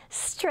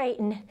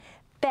 straighten,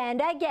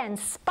 bend. Again,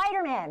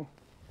 Spider-Man,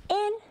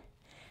 in.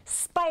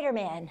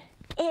 Spider-Man,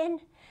 in.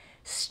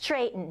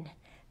 Straighten,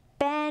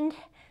 bend,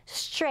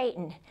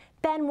 straighten,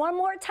 bend. One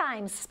more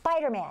time.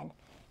 Spider-Man,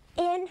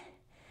 in.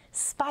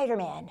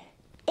 Spider-Man,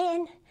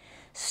 in.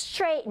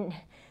 Straighten,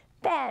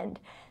 bend,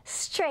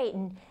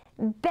 straighten,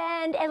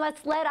 bend. And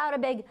let's let out a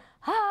big,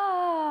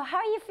 ah. How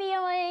are you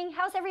feeling?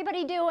 How's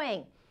everybody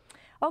doing?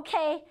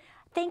 Okay,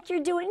 I think you're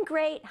doing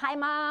great. Hi,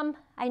 Mom.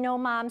 I know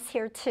Mom's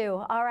here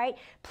too. All right,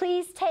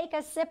 please take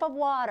a sip of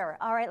water.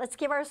 All right, let's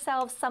give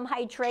ourselves some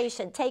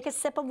hydration. Take a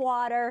sip of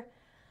water.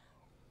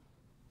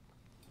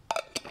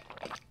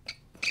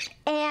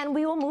 And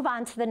we will move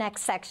on to the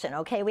next section,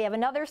 okay? We have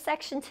another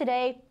section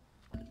today.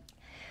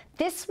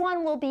 This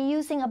one will be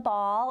using a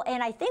ball,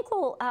 and I think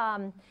we'll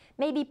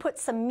maybe put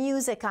some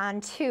music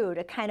on too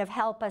to kind of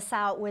help us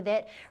out with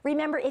it.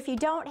 Remember, if you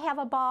don't have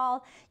a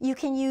ball, you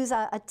can use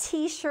a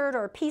t-shirt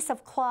or a piece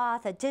of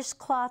cloth, a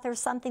dishcloth or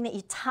something that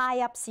you tie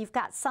up so you've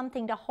got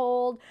something to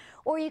hold,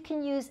 or you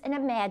can use an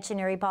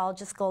imaginary ball,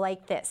 just go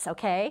like this,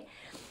 okay?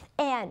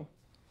 And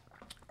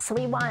so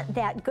we want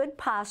that good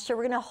posture.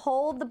 We're going to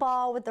hold the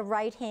ball with the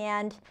right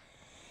hand,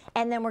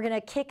 and then we're going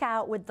to kick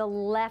out with the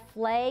left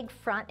leg,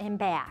 front and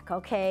back,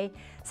 okay?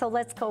 So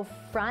let's go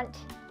front,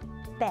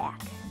 back,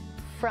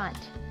 front,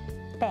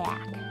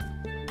 back,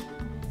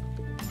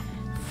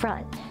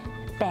 front,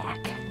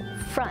 back,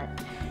 front,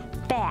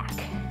 back,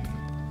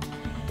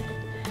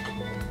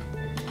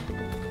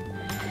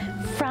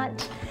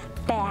 front,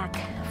 back,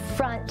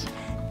 front,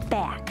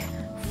 back,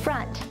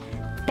 front,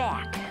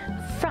 back,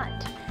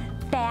 front,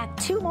 back.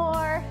 Two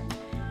more.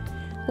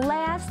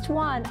 Last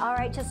one. All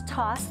right, just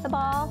toss the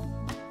ball.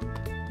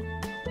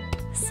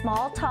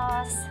 Small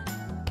toss.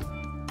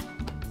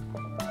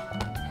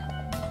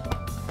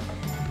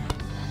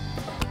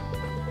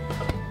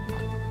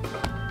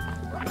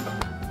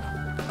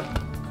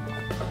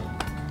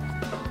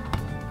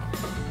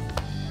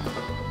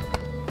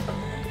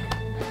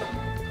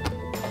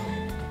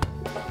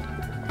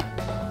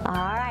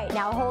 All right,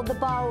 now hold the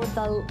ball with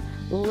the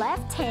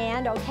left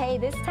hand, okay?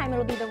 This time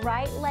it'll be the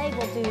right leg.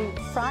 We'll do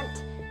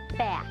front,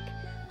 back,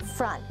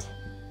 front,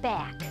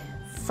 back,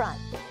 front,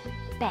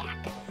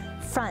 back,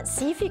 front.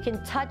 See if you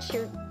can touch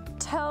your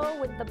toe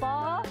with the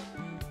ball.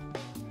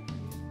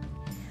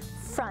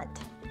 Front,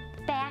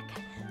 back,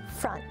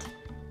 front,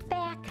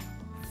 back,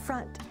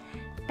 front,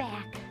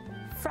 back,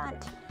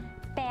 front,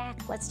 back.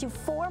 Let's do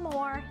 4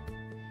 more.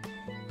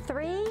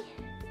 3,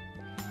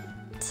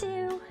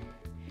 2,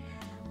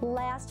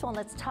 last one.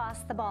 Let's toss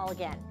the ball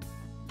again.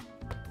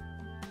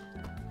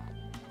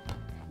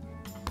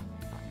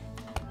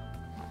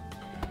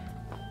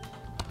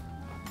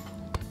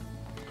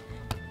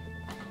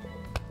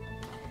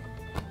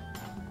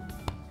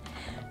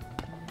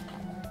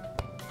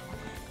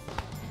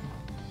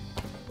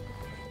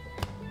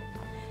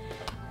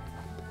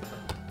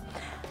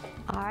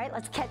 All right,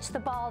 let's catch the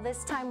ball.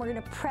 This time we're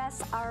gonna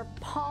press our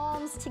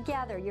palms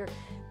together. You're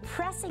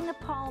pressing the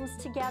palms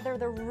together.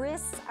 The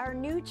wrists are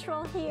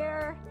neutral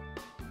here,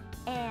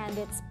 and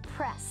it's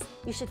press.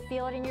 You should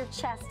feel it in your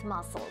chest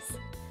muscles.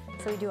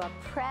 So we do a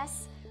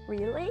press,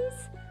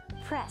 release,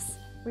 press,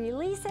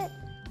 release it,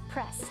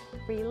 press,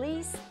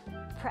 release,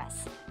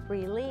 press,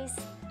 release,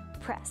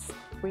 press,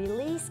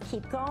 release.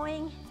 Keep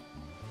going,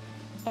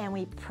 and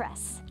we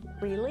press,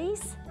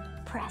 release,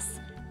 press,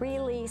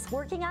 release.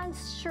 Working on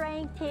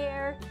strength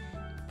here.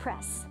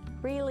 Press,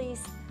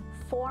 release.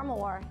 4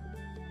 more.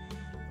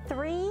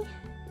 3,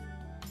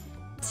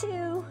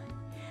 2,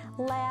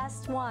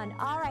 last one.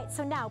 All right,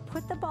 so now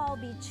put the ball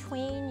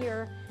between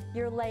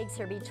your legs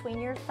here, between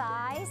your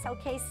thighs.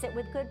 Okay, sit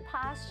with good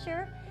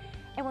posture.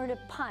 And we're gonna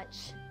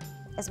punch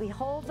as we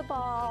hold the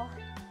ball.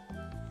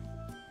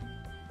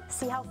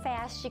 See how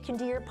fast you can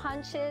do your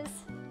punches?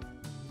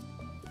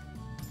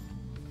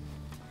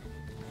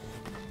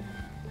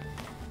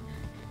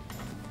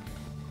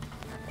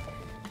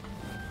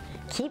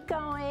 Keep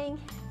going.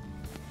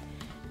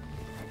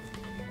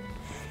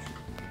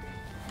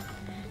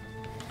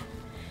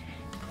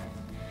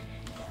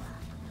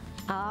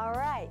 All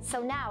right,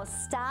 so now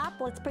stop.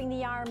 Let's bring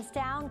the arms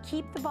down.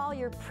 Keep the ball.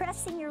 You're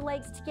pressing your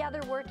legs together,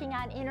 working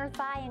on inner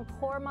thigh and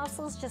core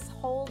muscles, just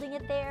holding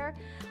it there.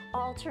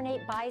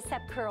 Alternate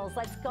bicep curls.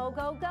 Let's go,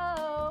 go,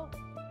 go.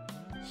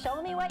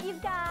 Show me what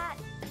you've got.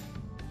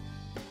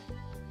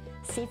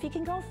 See if you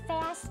can go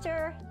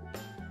faster.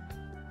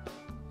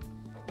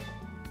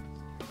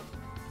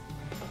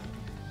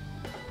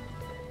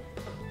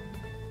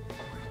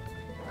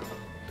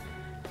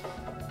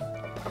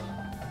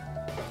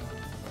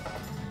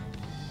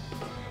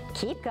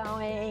 Keep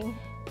going.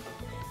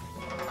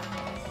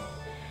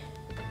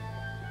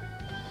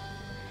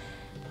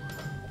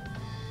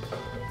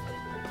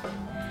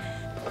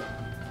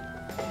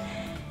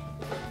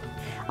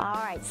 All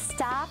right,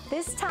 stop.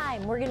 This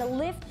time we're gonna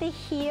lift the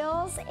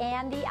heels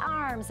and the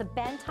arms, a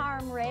bent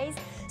arm raise.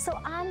 So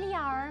on the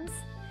arms,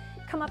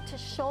 come up to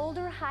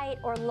shoulder height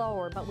or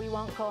lower, but we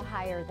won't go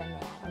higher than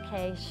that,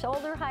 okay?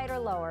 Shoulder height or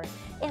lower.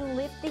 And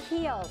lift the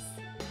heels.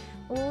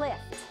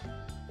 Lift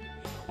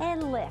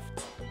and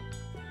lift.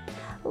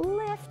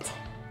 Lift.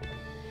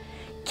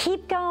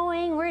 Keep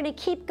going. We're going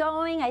to keep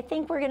going. I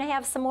think we're going to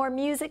have some more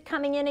music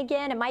coming in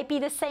again. It might be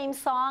the same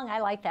song. I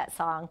like that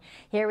song.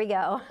 Here we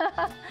go.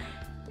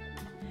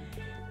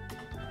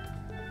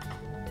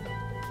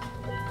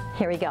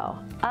 Here we go.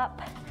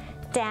 Up,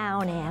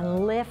 down,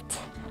 and lift,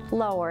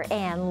 lower,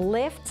 and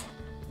lift,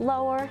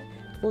 lower,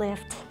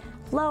 lift,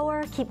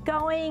 lower. Keep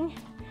going.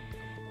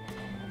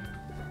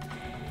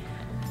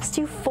 Let's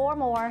do 4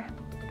 more.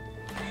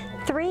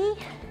 3,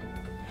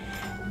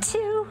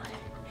 2,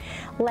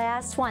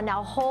 last one.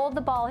 Now hold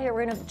the ball here.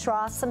 We're going to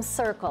draw some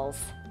circles.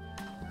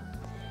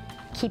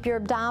 Keep your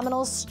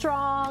abdominals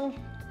strong.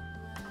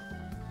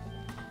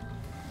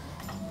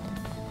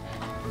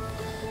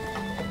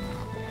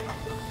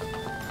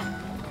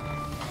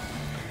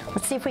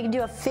 Let's see if we can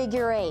do a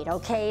figure 8,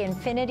 okay?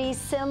 Infinity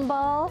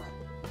symbol.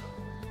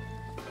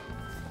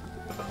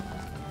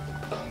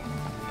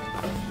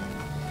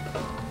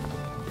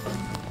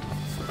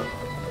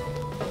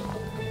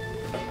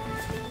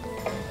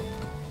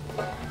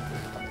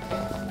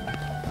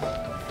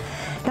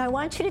 Now I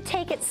want you to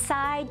take it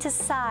side to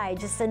side,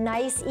 just a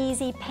nice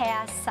easy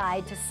pass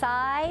side to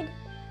side.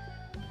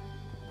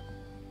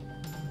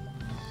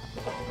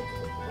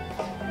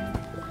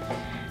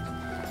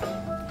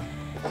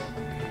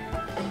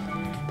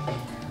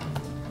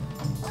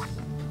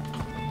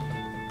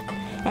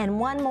 And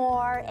one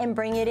more and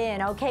bring it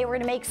in. Okay, we're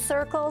gonna make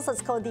circles.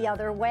 Let's go the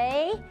other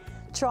way.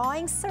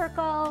 Drawing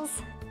circles.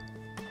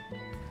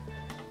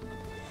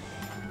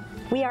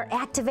 We are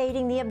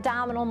activating the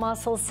abdominal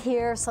muscles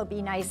here, so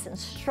be nice and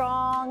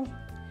strong.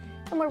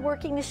 And we're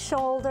working the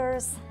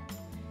shoulders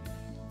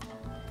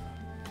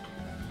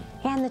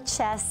and the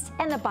chest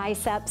and the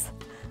biceps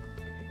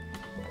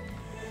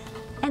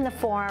and the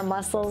forearm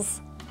muscles.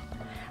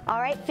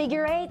 All right,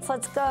 figure 8s,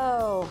 let's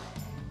go.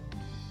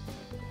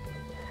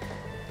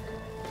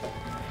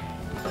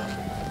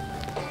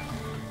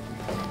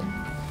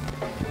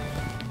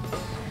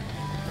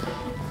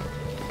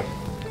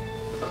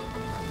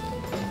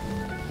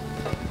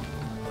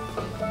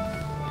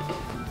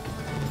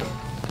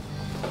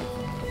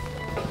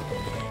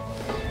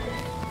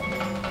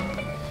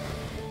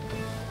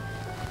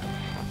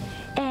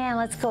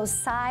 let's go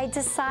side to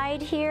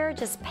side here.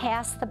 Just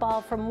pass the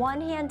ball from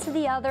one hand to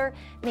the other,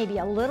 maybe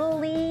a little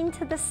lean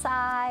to the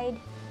side.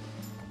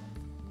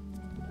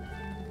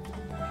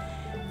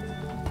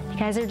 You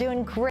guys are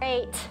doing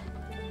great.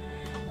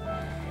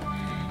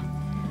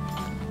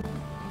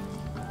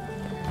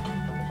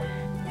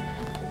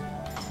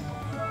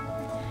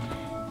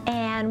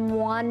 And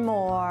one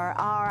more.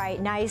 All right,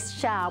 nice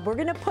job. We're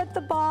gonna put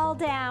the ball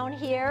down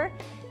here.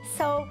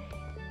 So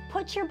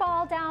put your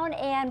ball down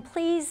and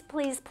please,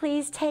 please,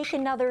 please take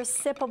another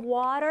sip of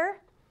water.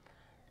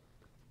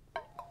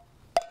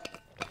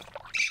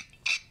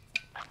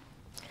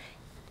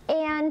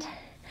 And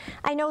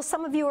I know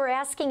some of you are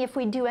asking if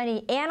we do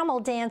any animal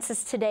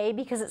dances today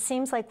because it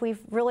seems like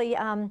we've really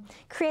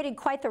created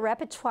quite the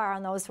repertoire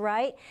on those,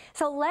 right?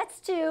 So let's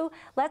do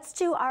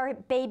our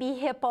baby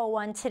hippo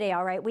one today,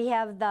 all right? We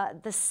have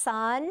the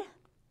sun,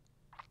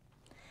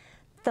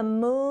 the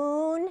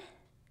moon,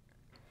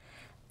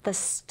 the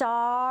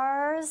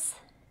stars,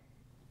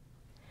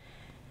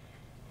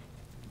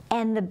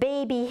 and the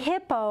baby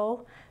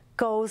hippo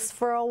goes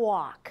for a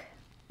walk.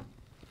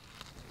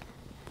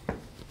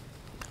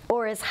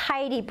 Or as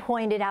Heidi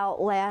pointed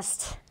out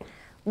last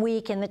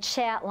week in the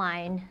chat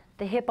line,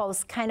 the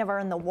hippos kind of are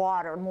in the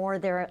water more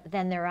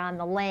than they're on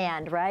the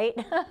land, right?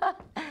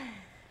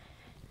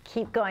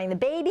 Keep going. The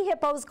baby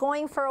hippo's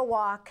going for a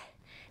walk.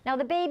 Now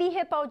the baby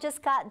hippo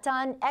just got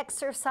done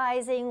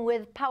exercising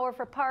with Power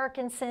for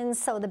Parkinson's,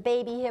 so the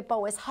baby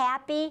hippo is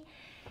happy,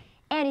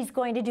 and he's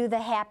going to do the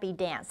happy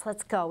dance.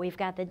 Let's go. We've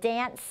got the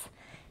dance,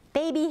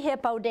 baby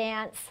hippo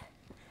dance.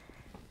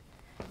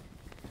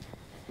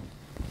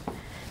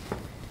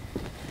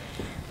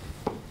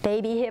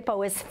 Baby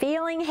hippo is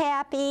feeling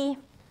happy.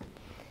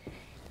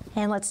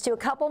 And let's do a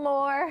couple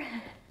more.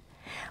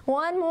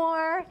 One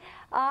more.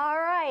 All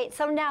right,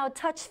 so now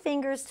touch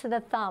fingers to the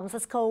thumbs.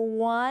 Let's go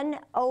 1,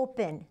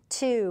 open,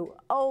 2,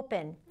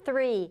 open,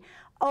 3,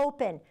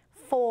 open,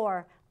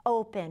 4,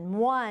 open,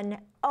 1,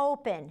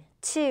 open,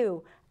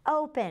 2,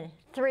 open,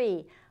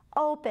 3,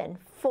 open,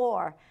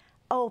 4,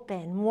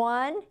 open,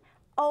 1,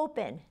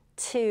 open,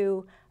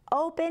 2,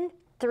 open,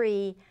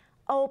 3,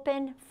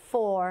 open,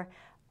 4,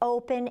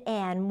 open,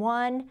 and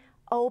 1,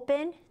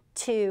 open,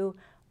 2,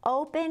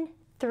 open,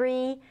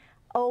 3,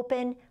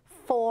 open,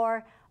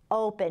 4,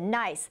 open.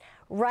 Nice.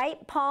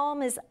 Right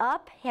palm is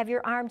up. Have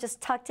your arm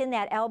just tucked in,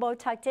 that elbow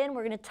tucked in.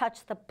 We're going to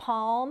touch the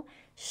palm,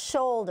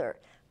 shoulder,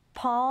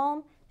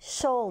 palm,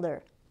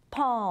 shoulder,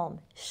 palm,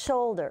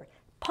 shoulder,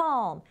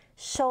 palm,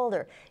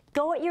 shoulder.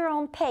 Go at your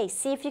own pace.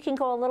 See if you can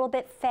go a little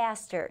bit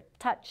faster.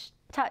 Touch,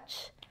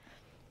 touch.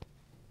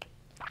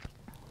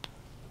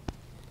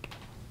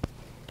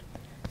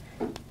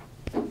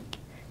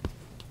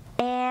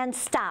 And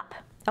stop.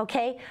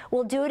 Okay,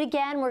 we'll do it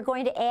again. We're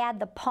going to add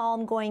the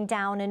palm going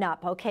down and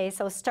up. Okay,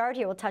 so start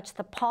here. We'll touch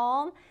the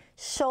palm,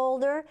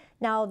 shoulder.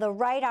 Now the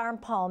right arm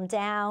palm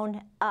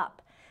down,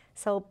 up.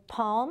 So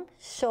palm,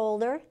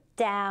 shoulder,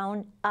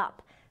 down,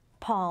 up.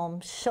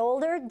 Palm,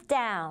 shoulder,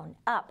 down,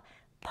 up.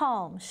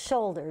 Palm,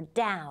 shoulder,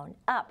 down,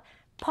 up.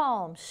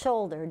 Palm,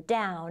 shoulder,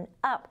 down,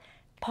 up.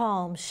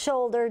 Palm,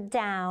 shoulder,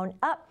 down,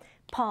 up.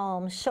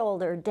 Palm,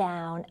 shoulder,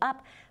 down,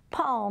 up.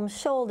 Palm,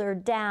 shoulder,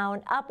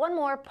 down, up. One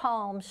more,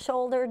 palm,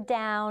 shoulder,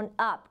 down,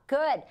 up.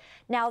 Good.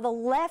 Now the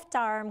left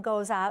arm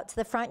goes out to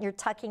the front. You're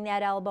tucking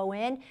that elbow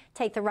in.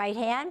 Take the right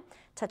hand,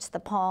 touch the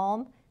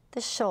palm,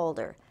 the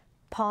shoulder,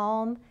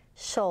 palm,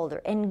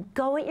 shoulder. And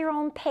go at your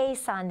own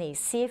pace on these.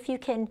 See if you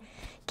can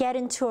get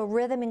into a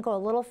rhythm and go a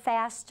little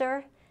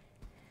faster.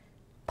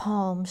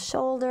 Palm,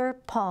 shoulder,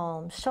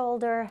 palm,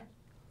 shoulder.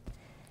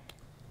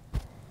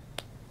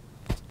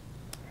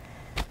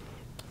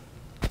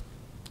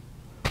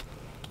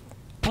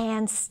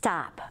 And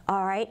stop.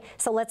 All right,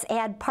 so let's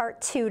add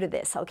part 2 to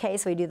this. Okay,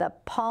 so we do the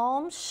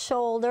palm,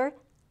 shoulder,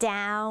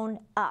 down,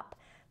 up.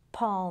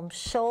 Palm,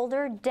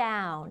 shoulder,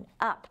 down,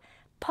 up.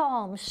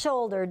 Palm,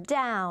 shoulder,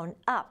 down,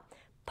 up.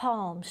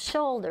 Palm,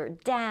 shoulder,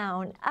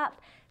 down,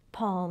 up.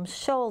 Palm,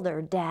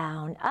 shoulder,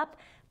 down, up.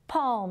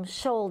 Palm,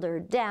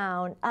 shoulder,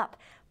 down, up.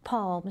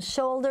 Palm,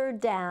 shoulder,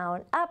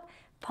 down, up.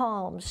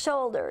 Palm,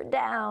 shoulder,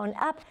 down,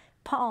 up.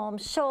 Palm,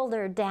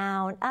 shoulder,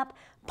 down, up.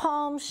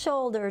 Palm,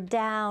 shoulder,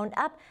 down,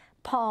 up.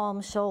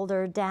 Palm,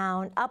 shoulder,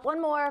 down, up.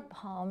 One more.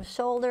 Palm,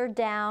 shoulder,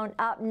 down,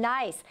 up.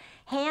 Nice.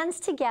 Hands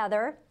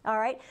together. All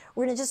right.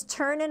 We're going to just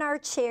turn in our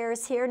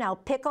chairs here. Now,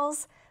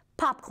 pickles,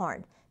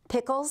 popcorn.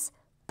 Pickles,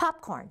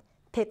 popcorn.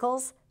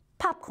 Pickles,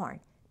 popcorn.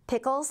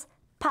 Pickles,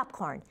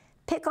 popcorn.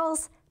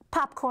 Pickles,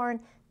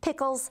 popcorn.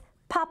 Pickles,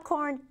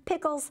 popcorn.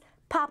 Pickles,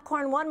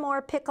 popcorn. One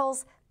more.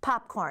 Pickles,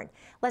 popcorn.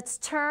 Let's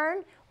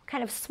turn.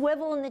 Kind of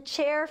swivel in the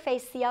chair.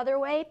 Face the other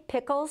way.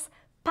 Pickles,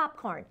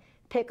 popcorn.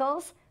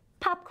 Pickles,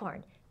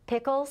 popcorn.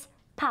 Pickles,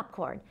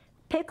 popcorn,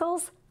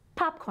 pickles,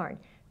 popcorn,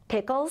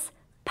 pickles,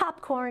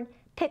 popcorn,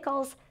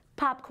 pickles,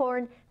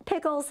 popcorn,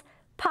 pickles,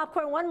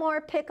 popcorn. One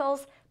more,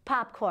 pickles,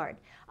 popcorn.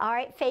 All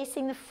right,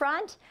 facing the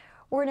front,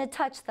 we're going to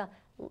touch the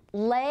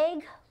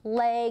leg,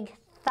 leg,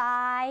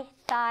 thigh,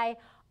 thigh.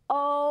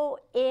 Oh,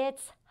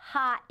 it's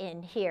hot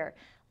in here.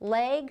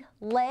 Leg,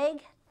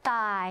 leg,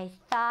 thigh,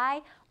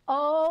 thigh.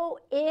 Oh,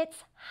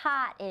 it's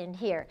hot in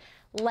here.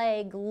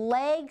 Leg,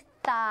 leg,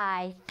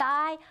 thigh,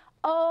 thigh.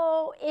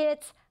 Oh,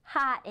 it's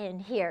hot in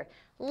here.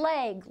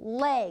 Leg,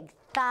 leg,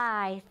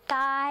 thigh,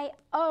 thigh.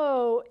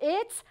 Oh,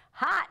 it's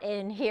hot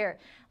in here.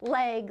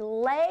 Leg,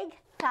 leg,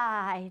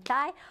 thigh,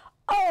 thigh.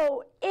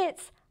 Oh,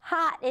 it's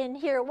hot in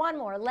here. One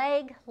more.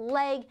 Leg,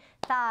 leg,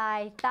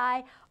 thigh,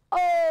 thigh.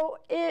 Oh,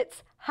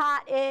 it's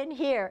hot in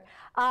here.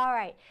 All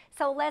right,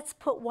 so let's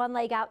put one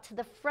leg out to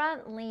the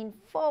front, lean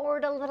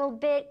forward a little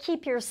bit,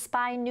 keep your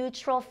spine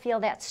neutral, feel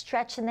that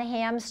stretch in the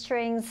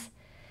hamstrings,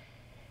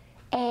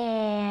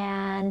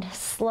 and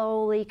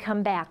slowly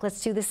come back.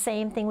 Let's do the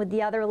same thing with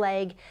the other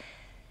leg.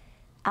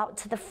 Out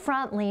to the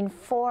front, lean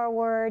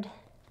forward,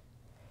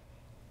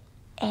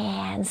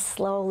 and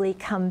slowly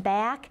come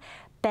back.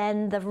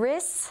 Bend the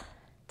wrists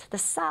to the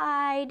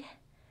side.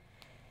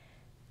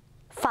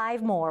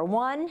 5 more.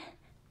 1,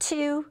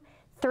 2,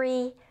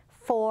 3,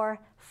 4,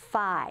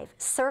 5.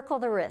 Circle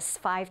the wrists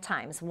 5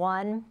 times.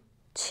 1,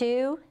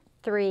 2,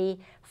 3,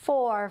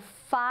 4,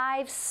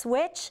 5.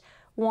 Switch.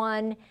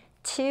 1,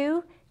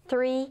 2,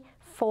 3,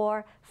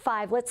 4,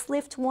 5. Let's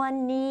lift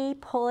one knee,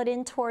 pull it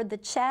in toward the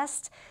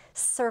chest,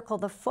 circle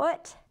the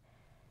foot,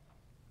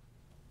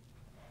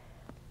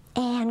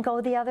 and go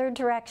the other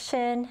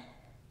direction.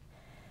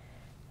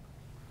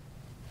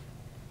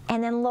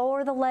 And then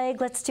lower the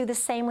leg. Let's do the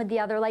same with the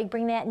other leg.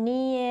 Bring that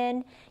knee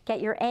in, get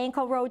your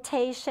ankle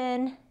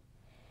rotation,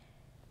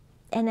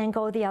 and then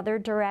go the other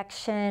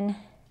direction.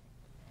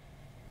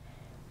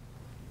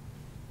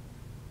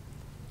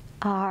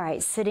 All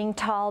right, sitting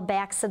tall,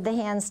 backs of the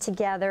hands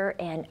together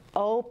and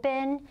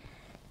open.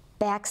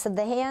 Backs of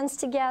the hands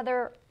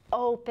together,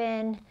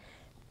 open.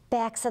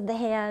 Backs of the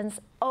hands,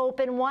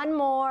 open. One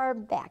more,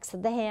 backs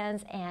of the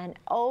hands and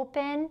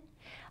open.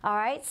 All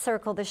right,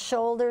 circle the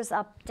shoulders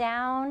up,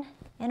 down,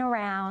 and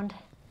around.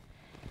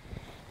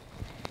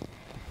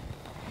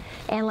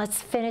 And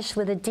let's finish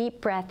with a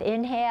deep breath.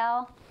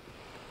 Inhale,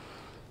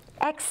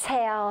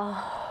 exhale.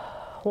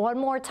 One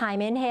more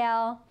time,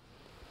 inhale,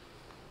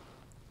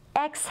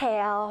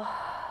 exhale.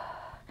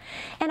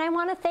 And I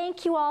want to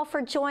thank you all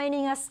for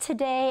joining us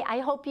today. I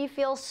hope you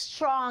feel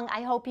strong.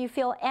 I hope you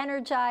feel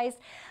energized.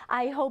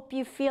 I hope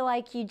you feel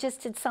like you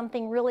just did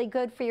something really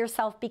good for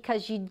yourself,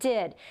 because you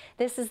did.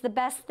 This is the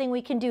best thing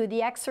we can do.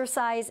 The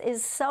exercise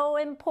is so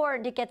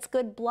important. It gets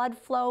good blood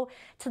flow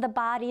to the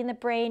body and the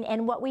brain.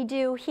 And what we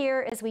do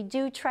here is we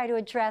do try to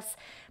address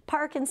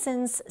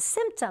Parkinson's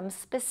symptoms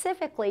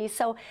specifically.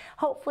 So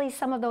hopefully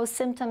some of those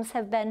symptoms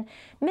have been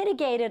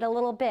mitigated a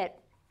little bit.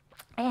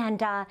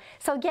 And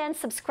so again,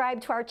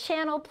 subscribe to our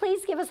channel.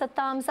 Please give us a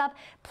thumbs up.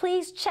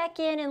 Please check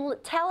in and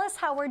tell us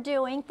how we're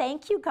doing.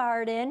 Thank you,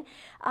 Garden.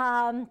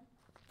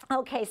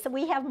 Okay, so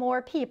we have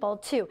more people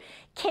too.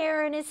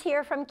 Karen is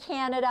here from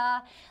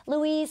Canada,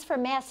 Louise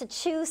from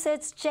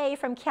Massachusetts, Jay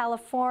from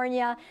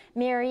California,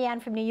 Marianne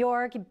from New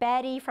York,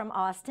 Betty from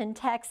Austin,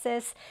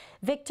 Texas,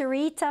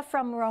 Victorita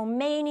from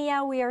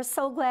Romania. We are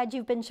so glad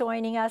you've been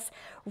joining us.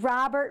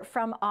 Robert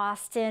from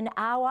Austin,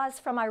 Awaz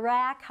from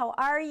Iraq. How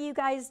are you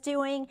guys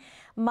doing?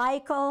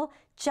 Michael,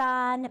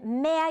 John,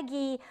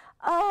 Maggie.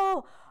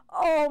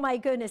 Oh my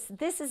goodness,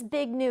 this is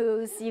big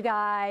news, you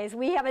guys.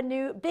 We have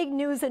a big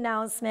news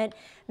announcement.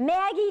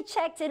 Maggie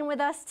checked in with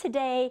us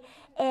today,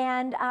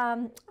 and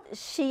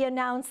she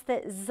announced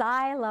that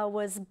Zyla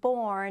was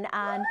born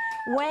on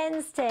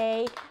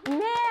Wednesday.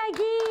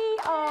 Maggie,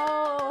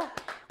 oh,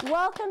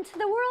 welcome to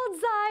the world,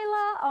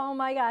 Zyla. Oh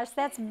my gosh,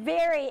 that's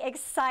very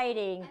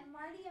exciting. And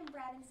Marty and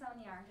Brad and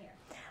Sonia are here.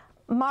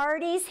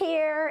 Marty's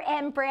here,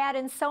 and Brad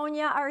and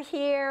Sonia are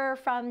here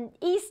from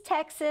East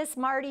Texas.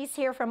 Marty's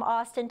here from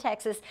Austin,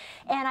 Texas.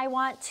 And I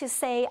want to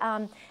say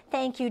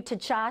thank you to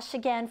Josh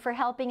again for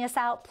helping us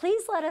out.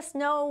 Please let us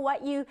know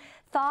what you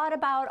thought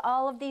about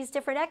all of these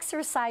different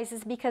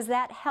exercises, because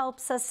that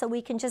helps us so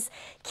we can just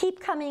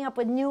keep coming up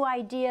with new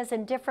ideas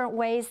and different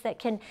ways that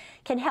can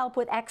help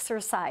with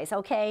exercise,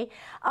 okay?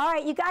 All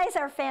right, you guys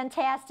are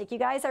fantastic. You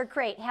guys are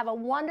great. Have a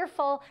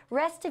wonderful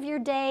rest of your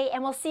day,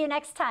 and we'll see you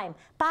next time.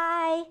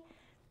 Bye.